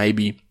last, and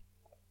maybe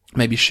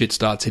maybe shit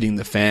starts hitting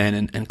the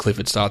fan and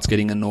Clifford starts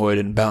getting annoyed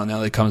and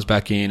Bellinelli comes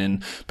back in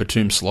and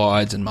Batum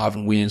slides and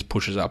Marvin Williams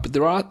pushes up. But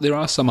there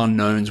are some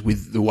unknowns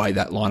with the way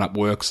that lineup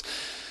works.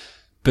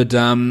 But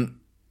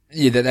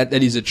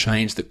that is a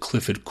change that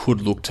Clifford could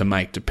look to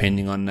make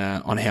depending on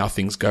how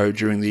things go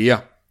during the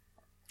year.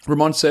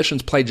 Ramon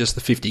Sessions played just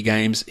the 50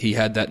 games. He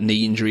had that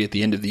knee injury at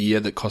the end of the year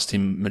that cost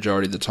him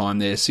majority of the time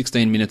there.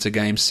 16 minutes a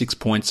game, 6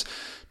 points,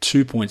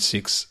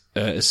 2.6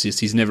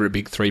 assists. He's never a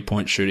big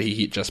 3-point shooter. He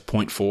hit just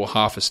 0.4,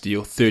 half a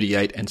steal,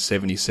 38 and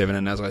 77.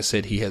 And as I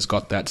said, he has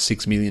got that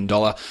 $6 million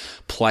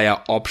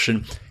player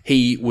option.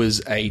 He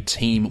was a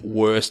team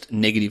worst,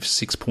 negative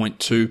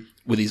 6.2.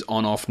 With his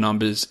on-off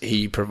numbers,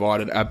 he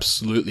provided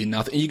absolutely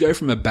nothing. You go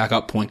from a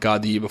backup point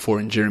guard the year before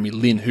in Jeremy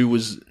Lin, who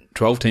was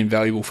 12-team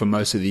valuable for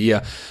most of the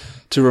year,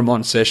 to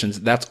Ramon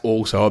Sessions. That's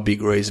also a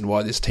big reason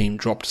why this team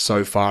dropped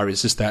so far,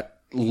 is just that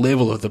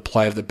level of the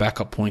play of the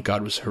backup point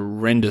guard was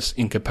horrendous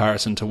in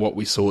comparison to what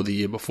we saw the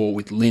year before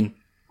with Lin,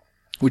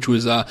 which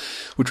was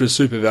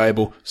super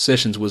valuable.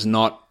 Sessions was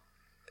not.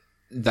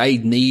 They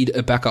need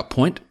a backup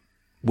point.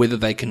 Whether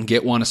they can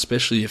get one,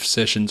 especially if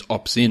Sessions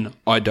opts in,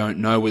 I don't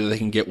know. Whether they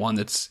can get one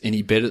that's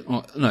any better.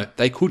 No,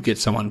 they could get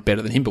someone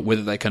better than him, but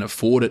whether they can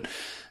afford it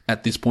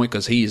at this point,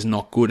 because he is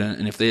not good.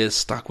 And if they're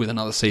stuck with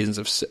another season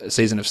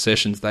of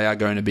Sessions, they are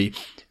going to be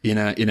in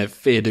a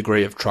fair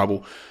degree of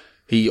trouble.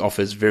 He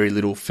offers very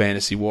little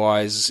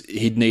fantasy-wise.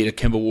 He'd need a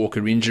Kemba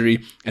Walker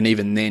injury, and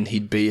even then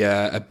he'd be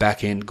a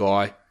back-end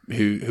guy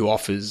who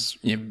offers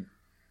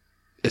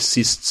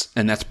assists,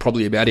 and that's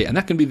probably about it. And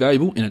that can be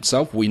valuable in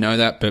itself. We know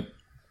that, but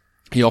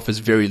he offers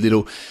very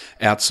little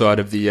outside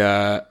of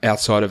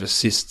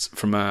assists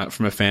from a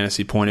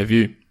fantasy point of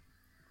view.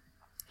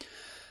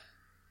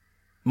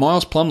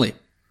 Miles Plumlee,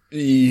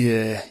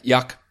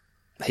 yuck.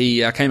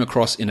 He came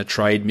across in a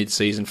trade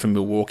mid-season from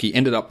Milwaukee,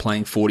 ended up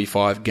playing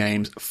 45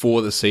 games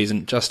for the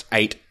season, just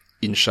 8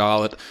 in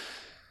Charlotte.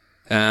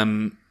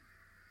 13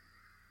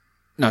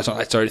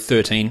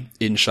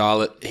 in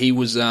Charlotte. He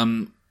was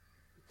not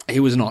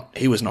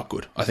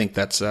good. I think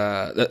that's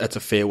a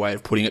fair way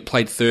of putting it.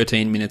 Played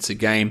 13 minutes a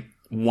game,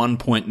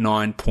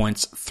 1.9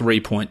 points,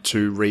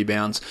 3.2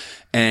 rebounds,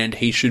 and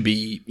he should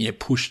be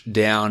pushed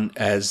down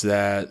as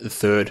the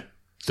third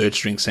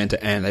string center,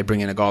 and they bring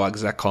in a guy like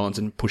Zach Collins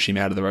and push him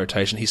out of the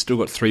rotation. He's still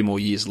got 3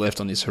 more years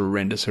left on this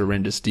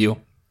horrendous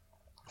deal.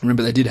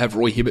 Remember, they did have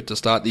Roy Hibbert to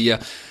start the year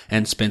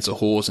and Spencer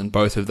Hawes, and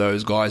both of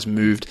those guys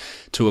moved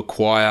to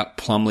acquire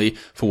Plumlee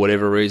for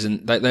whatever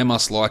reason. They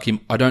must like him.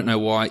 I don't know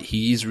why.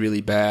 He is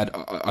really bad.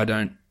 I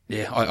don't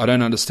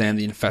understand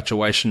the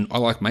infatuation. I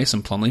like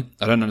Mason Plumlee.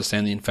 I don't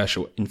understand the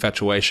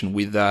infatuation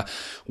with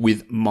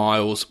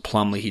Miles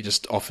Plumlee. He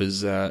just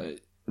offers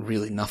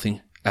really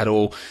nothing at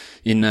all.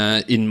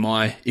 In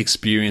my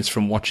experience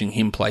from watching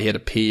him play, he had a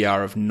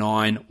PER of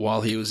 9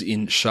 while he was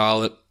in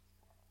Charlotte.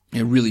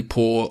 Really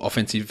poor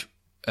offensive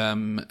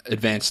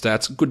advanced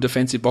stats, good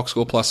defensive box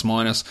score plus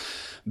minus,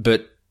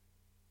 but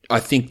I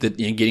think that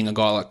getting a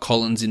guy like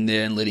Collins in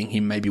there and letting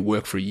him maybe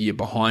work for a year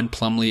behind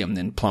Plumlee, and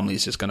then Plumlee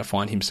is just going to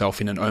find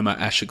himself in an Omar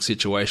Ashik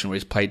situation where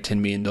he's paid $10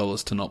 million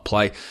to not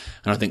play,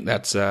 and I think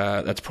that's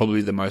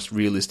probably the most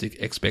realistic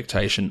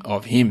expectation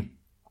of him.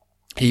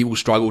 He will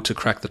struggle to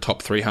crack the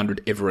top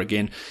 300 ever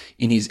again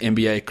in his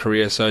NBA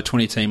career. So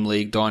 20-team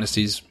league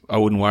dynasties, I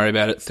wouldn't worry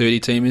about it.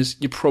 30-teamers,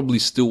 you probably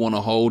still want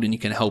to hold and you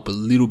can help a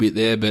little bit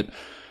there, but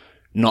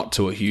not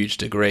to a huge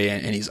degree.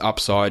 And his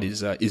upside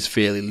is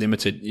fairly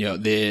limited.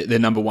 Their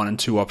number 1 and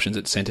 2 options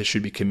at center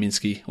should be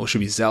Kaminsky, or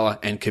should be Zeller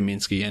and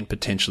Kaminsky, and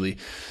potentially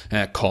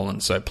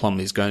Collins. So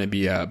Plumlee's going to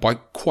be by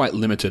quite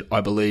limited,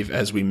 I believe,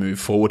 as we move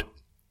forward.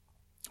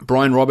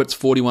 Brian Roberts,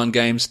 41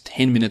 games,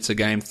 10 minutes a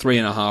game,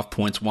 3.5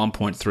 points,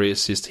 1.3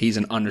 assists. He's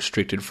an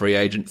unrestricted free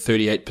agent,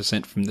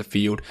 38% from the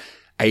field,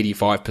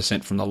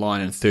 85% from the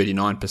line, and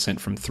 39%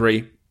 from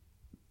 3.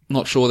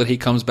 Not sure that he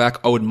comes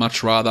back. I would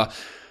much rather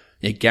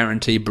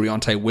guarantee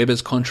Briante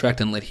Weber's contract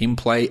and let him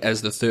play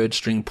as the third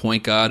string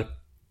point guard.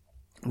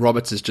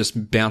 Roberts has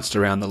just bounced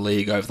around the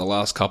league over the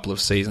last couple of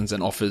seasons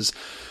and offers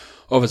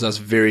us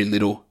very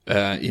little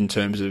in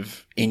terms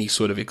of any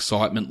sort of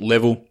excitement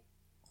level.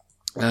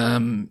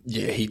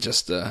 He's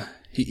just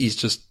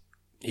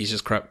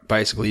crap.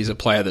 Basically, he's a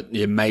player that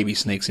maybe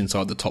sneaks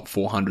inside the top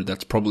 400.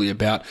 That's probably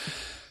about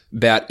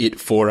it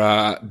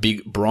for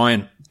Big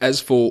Brian. As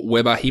for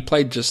Weber, he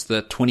played just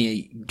the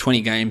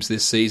 20 games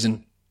this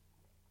season.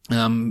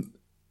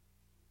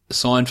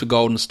 Signed for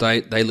Golden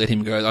State. They let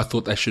him go. I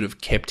thought they should have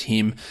kept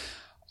him.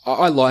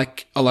 I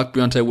like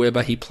Briante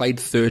Weber. He played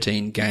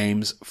 13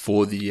 games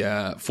for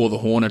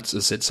the Hornets.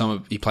 As I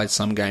said, he played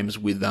some games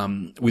with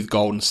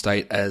Golden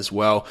State as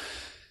well.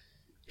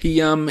 He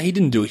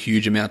didn't do a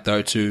huge amount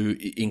though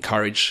to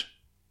encourage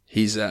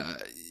his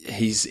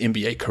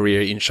NBA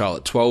career in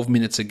Charlotte. 12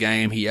 minutes a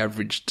game. He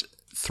averaged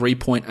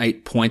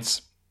 3.8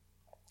 points,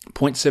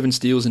 0.7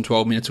 steals in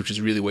 12 minutes, which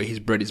is really where his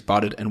bread is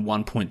buttered, and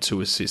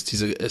 1.2 assists.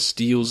 He's a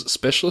steals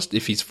specialist.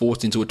 If he's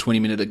forced into a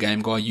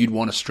 20-minute-a-game guy, you'd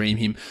want to stream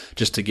him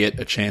just to get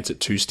a chance at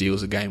 2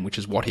 steals a game, which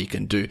is what he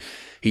can do.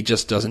 He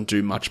just doesn't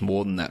do much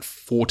more than that.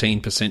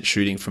 14%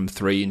 shooting from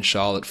 3 in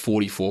Charlotte,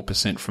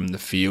 44% from the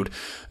field.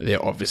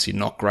 They're obviously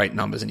not great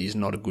numbers, and he's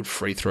not a good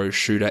free throw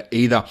shooter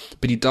either.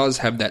 But he does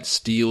have that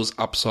steals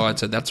upside,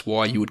 so that's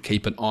why you would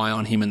keep an eye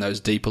on him in those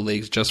deeper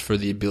leagues, just for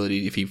the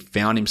ability, if he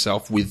found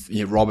himself with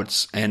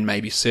Roberts and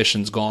maybe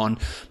Sessions gone,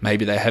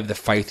 maybe they have the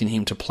faith in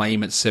him to play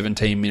him at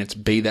 17 minutes,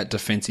 be that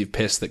defensive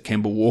pest that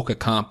Kemba Walker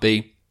can't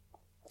be,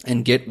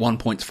 and get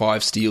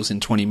 1.5 steals in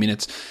 20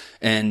 minutes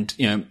and,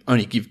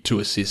 only give 2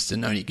 assists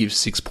and only give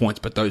 6 points.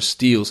 But those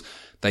steals,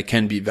 they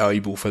can be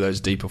valuable for those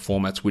deeper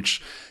formats,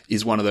 which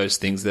is one of those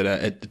things that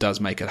it does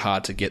make it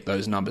hard to get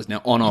those numbers.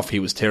 Now, on-off, he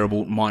was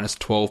terrible, minus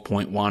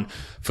 12.1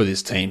 for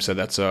this team. So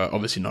that's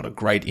obviously not a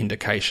great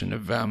indication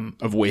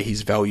of where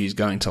his value is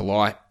going to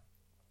lie.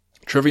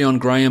 Trevion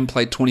Graham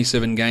played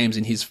 27 games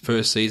in his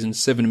first season,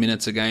 7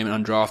 minutes a game,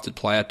 an undrafted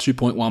player,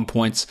 2.1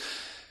 points,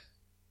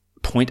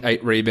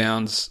 0.8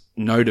 rebounds,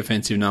 no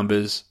defensive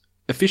numbers,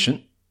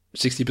 efficient,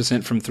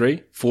 60% from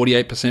 3,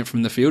 48%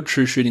 from the field,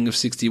 true shooting of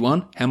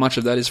 61. How much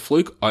of that is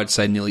fluke? I'd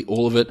say nearly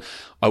all of it.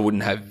 I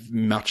wouldn't have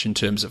much in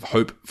terms of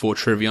hope for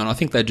Trevion. I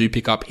think they do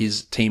pick up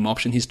his team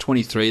option. He's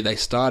 23. They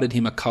started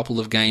him a couple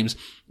of games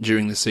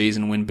during the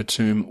season when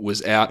Batum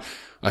was out.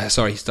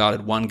 He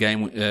started one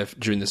game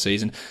during the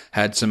season,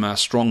 had some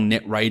strong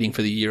net rating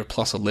for the year, a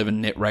plus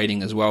 11 net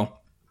rating as well.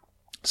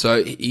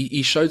 So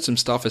he showed some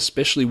stuff,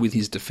 especially with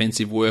his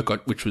defensive work,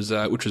 which was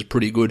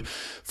pretty good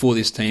for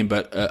this team,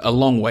 but a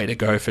long way to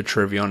go for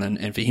Trevion,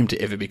 and for him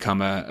to ever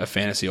become a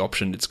fantasy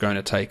option, it's going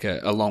to take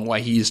a long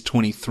way. He is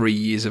 23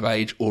 years of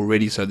age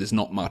already, so there's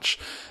not much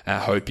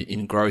hope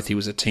in growth. He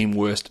was a team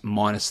worst,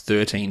 minus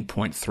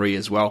 13.3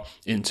 as well,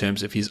 in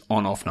terms of his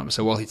on-off number.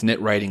 So while his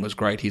net rating was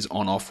great, his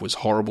on-off was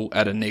horrible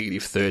at a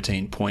negative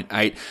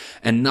 13.8,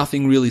 and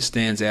nothing really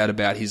stands out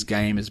about his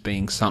game as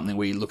being something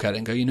where you look at it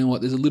and go, you know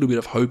what, there's a little bit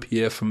of hope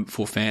here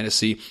for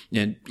fantasy.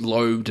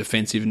 Low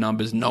defensive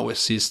numbers, no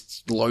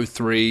assists, low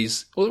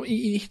threes. Well,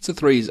 he hits the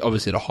threes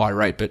obviously at a high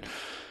rate, but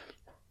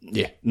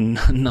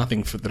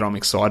nothing that I'm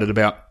excited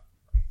about.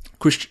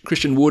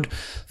 Christian Wood,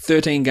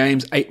 13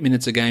 games, 8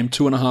 minutes a game,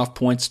 2.5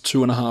 points,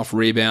 2.5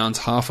 rebounds,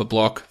 half a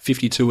block,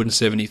 52 and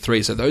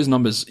 73. So those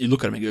numbers, you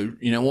look at them and go,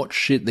 you know what,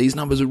 shit, these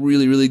numbers are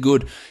really, really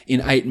good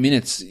in 8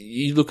 minutes.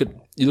 You look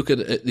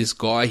at this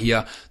guy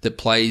here that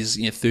plays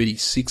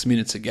 36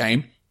 minutes a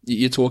game.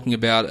 You're talking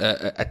about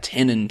a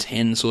 10 and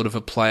 10 sort of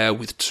a player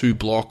with 2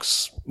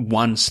 blocks,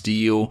 1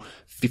 steal,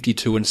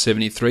 52 and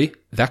 73.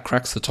 That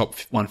cracks the top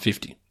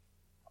 150.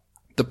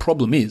 The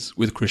problem is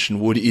with Christian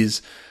Wood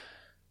is,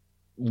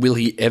 will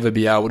he ever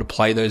be able to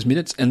play those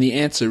minutes? And the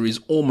answer is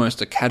almost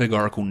a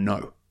categorical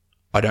no.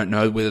 I don't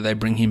know whether they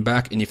bring him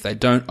back, and if they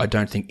don't, I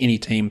don't think any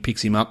team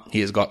picks him up.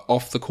 He has got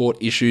off-the-court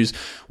issues,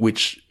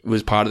 which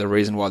was part of the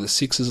reason why the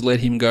Sixers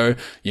let him go.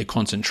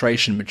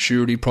 Concentration,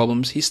 maturity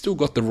problems. He's still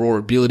got the raw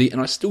ability,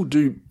 and I still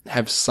do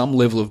have some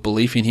level of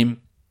belief in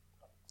him,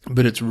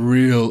 but it's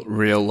real,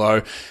 real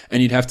low.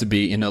 And you'd have to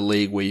be in a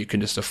league where you can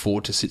just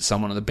afford to sit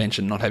someone on the bench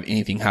and not have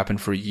anything happen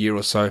for a year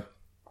or so.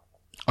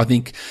 I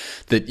think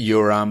that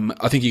you're going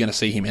to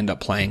see him end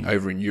up playing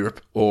over in Europe,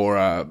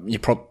 or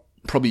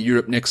probably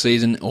Europe next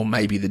season, or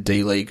maybe the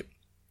D-League.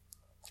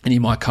 And he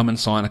might come and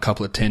sign a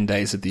couple of 10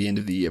 days at the end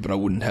of the year, but I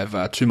wouldn't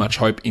have too much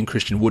hope in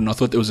Christian Wood. And I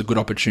thought there was a good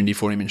opportunity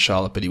for him in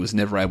Charlotte, but he was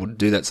never able to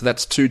do that. So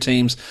that's 2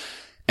 teams,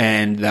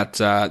 and that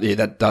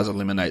does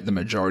eliminate the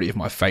majority of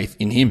my faith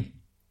in him.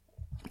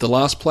 The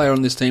last player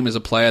on this team is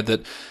a player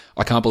that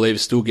I can't believe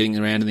is still getting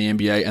around in the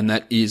NBA, and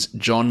that is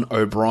John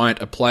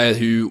O'Bryant, a player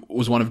who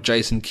was one of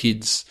Jason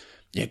Kidd's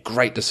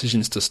great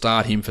decisions to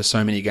start him for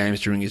so many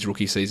games during his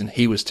rookie season.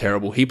 He was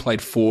terrible. He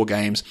played 4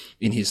 games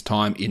in his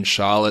time in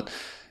Charlotte.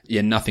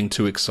 Nothing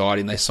too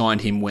exciting. They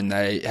signed him when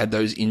they had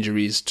those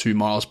injuries to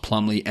Miles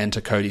Plumlee and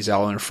to Cody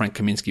Zeller, and Frank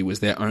Kaminsky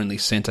was their only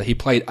center. He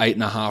played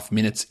 8.5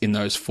 minutes in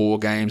those 4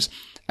 games,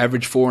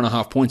 averaged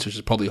 4.5 points, which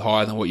is probably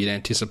higher than what you'd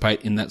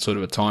anticipate in that sort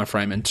of a time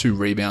frame, and 2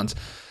 rebounds.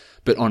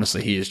 But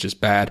honestly, he is just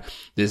bad.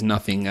 There's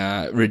nothing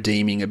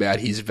redeeming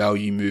about his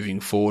value moving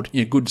forward.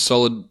 Good,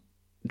 solid,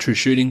 true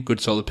shooting, good,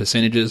 solid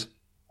percentages,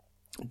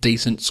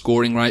 decent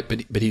scoring rate,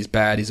 but he's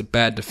bad. He's a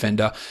bad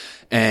defender,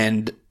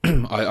 and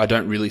I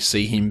don't really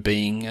see him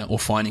being or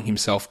finding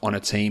himself on a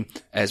team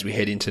as we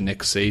head into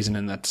next season,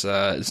 and that's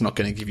it's not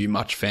going to give you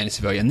much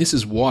fantasy value. And this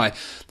is why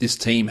this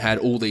team had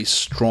all these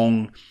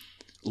strong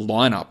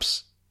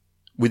lineups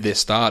with their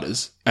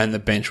starters, and the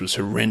bench was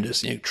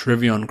horrendous.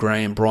 Trevion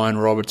Graham, Brian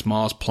Roberts,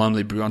 Miles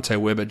Plumlee, Briante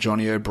Weber,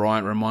 Johnny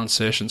O'Bryant, Ramon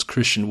Sessions,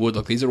 Christian Wood.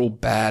 These are all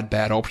bad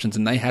options,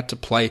 and they had to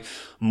play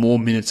more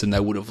minutes than they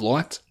would have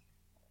liked.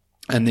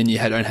 And then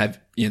don't have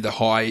the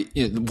high,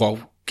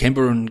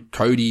 Kemba and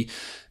Cody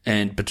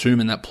and Batum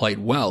and that played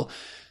well.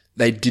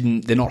 They're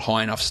not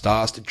high enough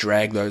stars to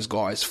drag those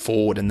guys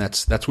forward, and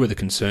that's where the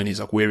concern is.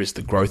 Where is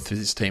the growth for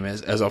this team,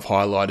 as I've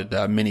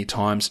highlighted many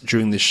times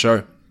during this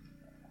show?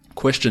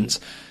 Questions.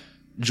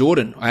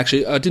 Jordan, I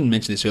didn't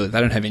mention this earlier. They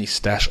don't have any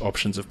stash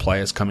options of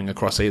players coming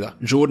across either.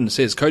 Jordan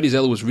says, Cody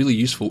Zeller was really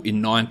useful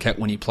in 9-cat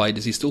when he played.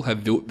 Does he still have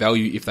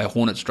value if the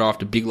Hornets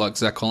draft a big like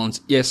Zach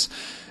Collins? Yes.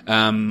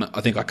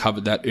 I think I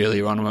covered that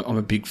earlier on. I'm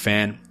a big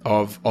fan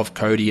of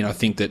Cody, and I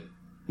think that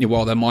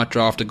while they might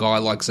draft a guy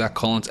like Zach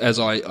Collins, as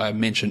I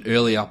mentioned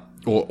earlier,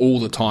 or all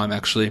the time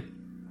actually,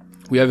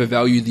 we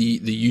overvalue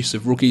the use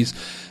of rookies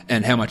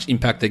and how much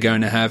impact they're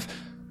going to have.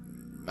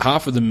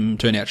 Half of them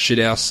turn out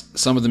shithouse.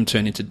 Some of them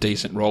turn into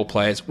decent role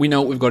players. We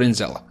know what we've got in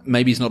Zeller.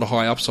 Maybe he's not a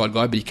high upside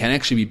guy, but he can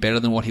actually be better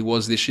than what he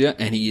was this year,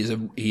 and he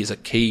is a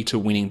key to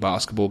winning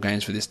basketball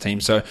games for this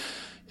team. So,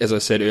 as I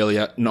said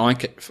earlier,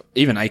 9-cat,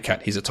 even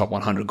 8-cat, he's a top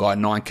 100 guy.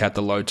 9-cat,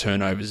 the low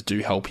turnovers do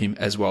help him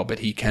as well, but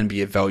he can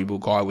be a valuable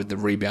guy with the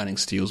rebounding,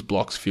 steals,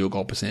 blocks, field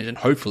goal percentage, and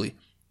hopefully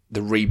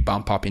the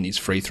bump up in his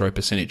free throw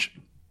percentage.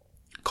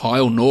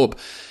 Kyle Norb,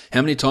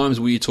 how many times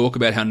will you talk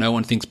about how no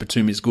one thinks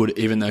Batum is good,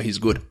 even though he's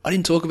good? I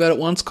didn't talk about it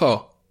once,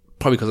 Kyle.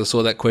 Probably because I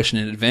saw that question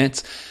in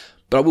advance.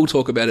 But I will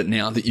talk about it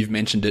now that you've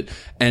mentioned it.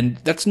 And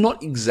that's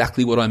not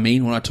exactly what I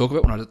mean when I talk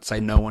about it, when I say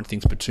no one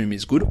thinks Batum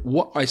is good.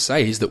 What I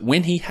say is that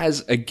when he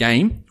has a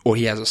game, or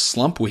he has a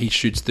slump where he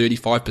shoots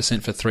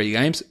 35% for 3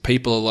 games,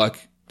 people are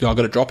like, oh, I've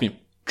got to drop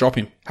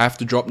him. Have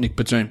to drop Nick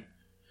Batum.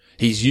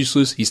 He's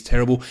useless. He's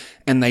terrible.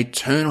 And they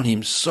turn on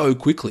him so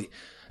quickly.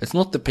 It's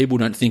not that people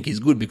don't think he's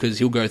good, because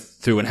he'll go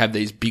through and have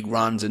these big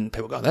runs and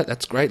people go,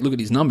 that's great, look at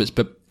his numbers.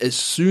 But as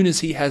soon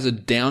as he has a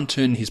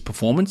downturn in his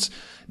performance,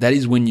 that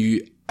is when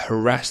you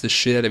harass the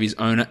shit out of his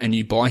owner and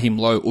you buy him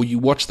low, or you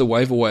watch the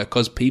waiver wire,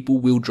 because people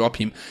will drop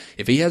him.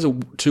 If he has a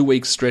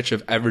 2-week stretch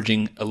of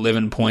averaging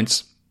 11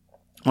 points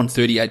on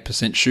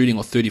 38% shooting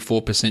or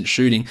 34%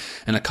 shooting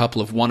and a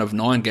couple of 1 of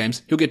 9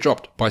 games, he'll get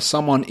dropped by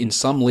someone in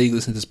some league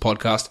listening to this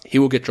podcast. He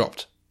will get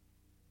dropped.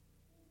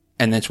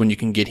 And that's when you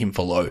can get him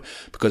for low,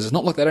 because it's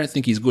not like they don't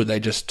think he's good. They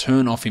just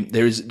turn off him.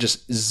 There is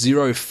just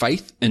zero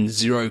faith and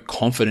zero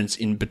confidence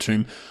in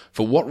Batum.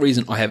 For what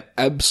reason, I have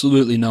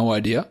absolutely no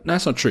idea. No,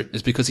 that's not true.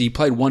 It's because he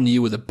played 1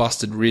 year with a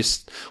busted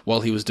wrist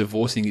while he was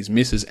divorcing his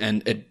missus,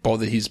 and it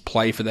bothered his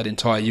play for that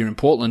entire year in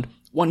Portland.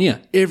 1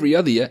 year. Every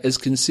other year, as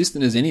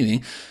consistent as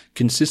anything,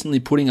 consistently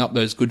putting up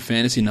those good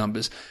fantasy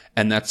numbers,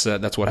 and that's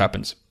what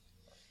happens.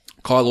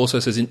 Kyle also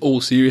says, in all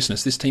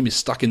seriousness, this team is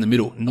stuck in the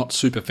middle, not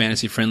super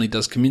fantasy friendly.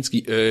 Does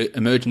Kaminsky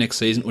emerge next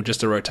season, or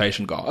just a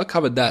rotation guy? I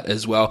covered that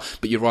as well,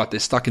 but you're right, they're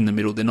stuck in the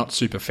middle. They're not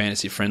super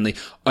fantasy friendly.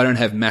 I don't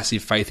have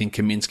massive faith in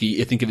Kaminsky.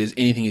 I think if there's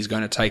anything, he's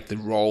going to take the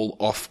role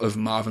off of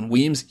Marvin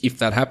Williams, if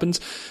that happens,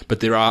 but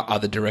there are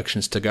other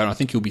directions to go, and I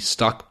think he'll be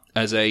stuck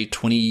as a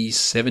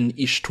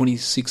 27-ish,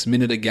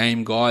 26-minute a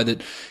game guy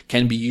that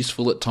can be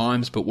useful at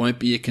times, but won't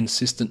be a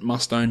consistent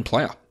must-own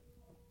player.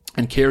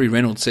 And Kerry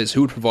Reynolds says,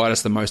 who would provide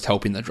us the most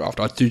help in the draft?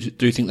 I do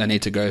think they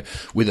need to go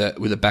with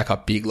a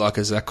backup big like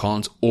a Zach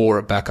Collins, or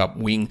a backup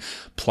wing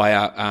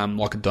player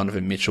like a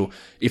Donovan Mitchell.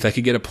 If they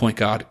could get a point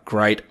guard,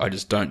 great. I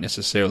just don't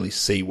necessarily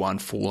see one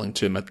falling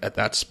to them at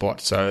that spot.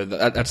 So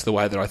that's the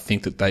way that I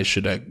think that they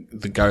should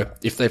go.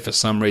 If they for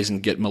some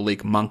reason get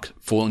Malik Monk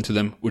falling to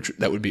them,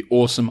 that would be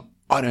awesome.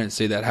 I don't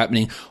see that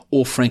happening.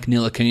 Or Frank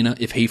Ntilikina,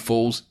 if he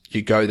falls,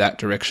 you go that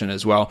direction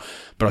as well.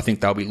 But I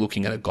think they'll be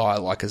looking at a guy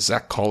like a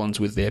Zach Collins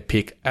with their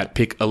pick at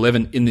pick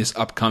 11 in this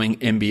upcoming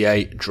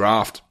NBA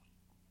draft.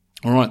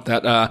 All right,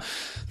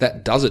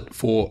 that does it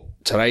for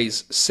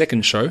today's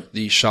second show,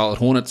 the Charlotte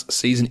Hornets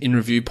Season in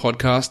Review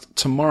podcast.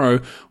 Tomorrow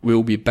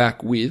we'll be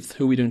back with,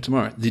 who are we doing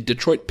tomorrow? The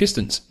Detroit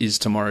Pistons is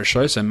tomorrow's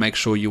show, so make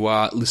sure you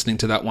are listening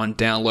to that one,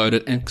 download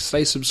it, and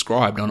stay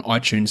subscribed on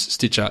iTunes,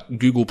 Stitcher,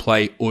 Google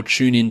Play, or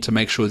tune in to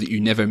make sure that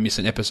you never miss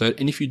an episode.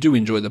 And if you do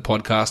enjoy the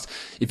podcast,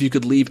 if you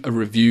could leave a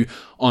review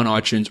on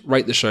iTunes,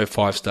 rate the show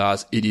 5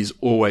 stars, it is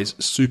always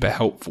super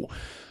helpful.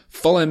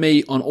 Follow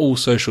me on all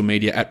social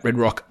media at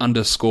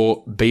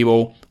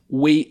redrock_bball.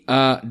 We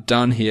are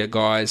done here,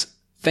 guys.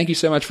 Thank you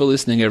so much for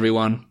listening,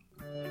 everyone.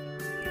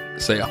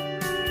 See ya.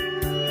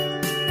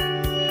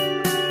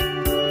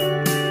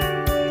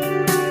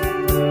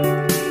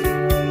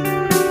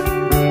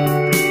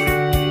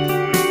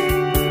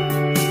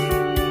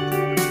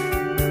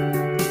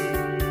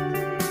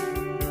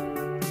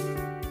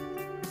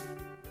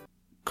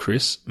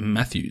 Chris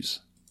Matthews.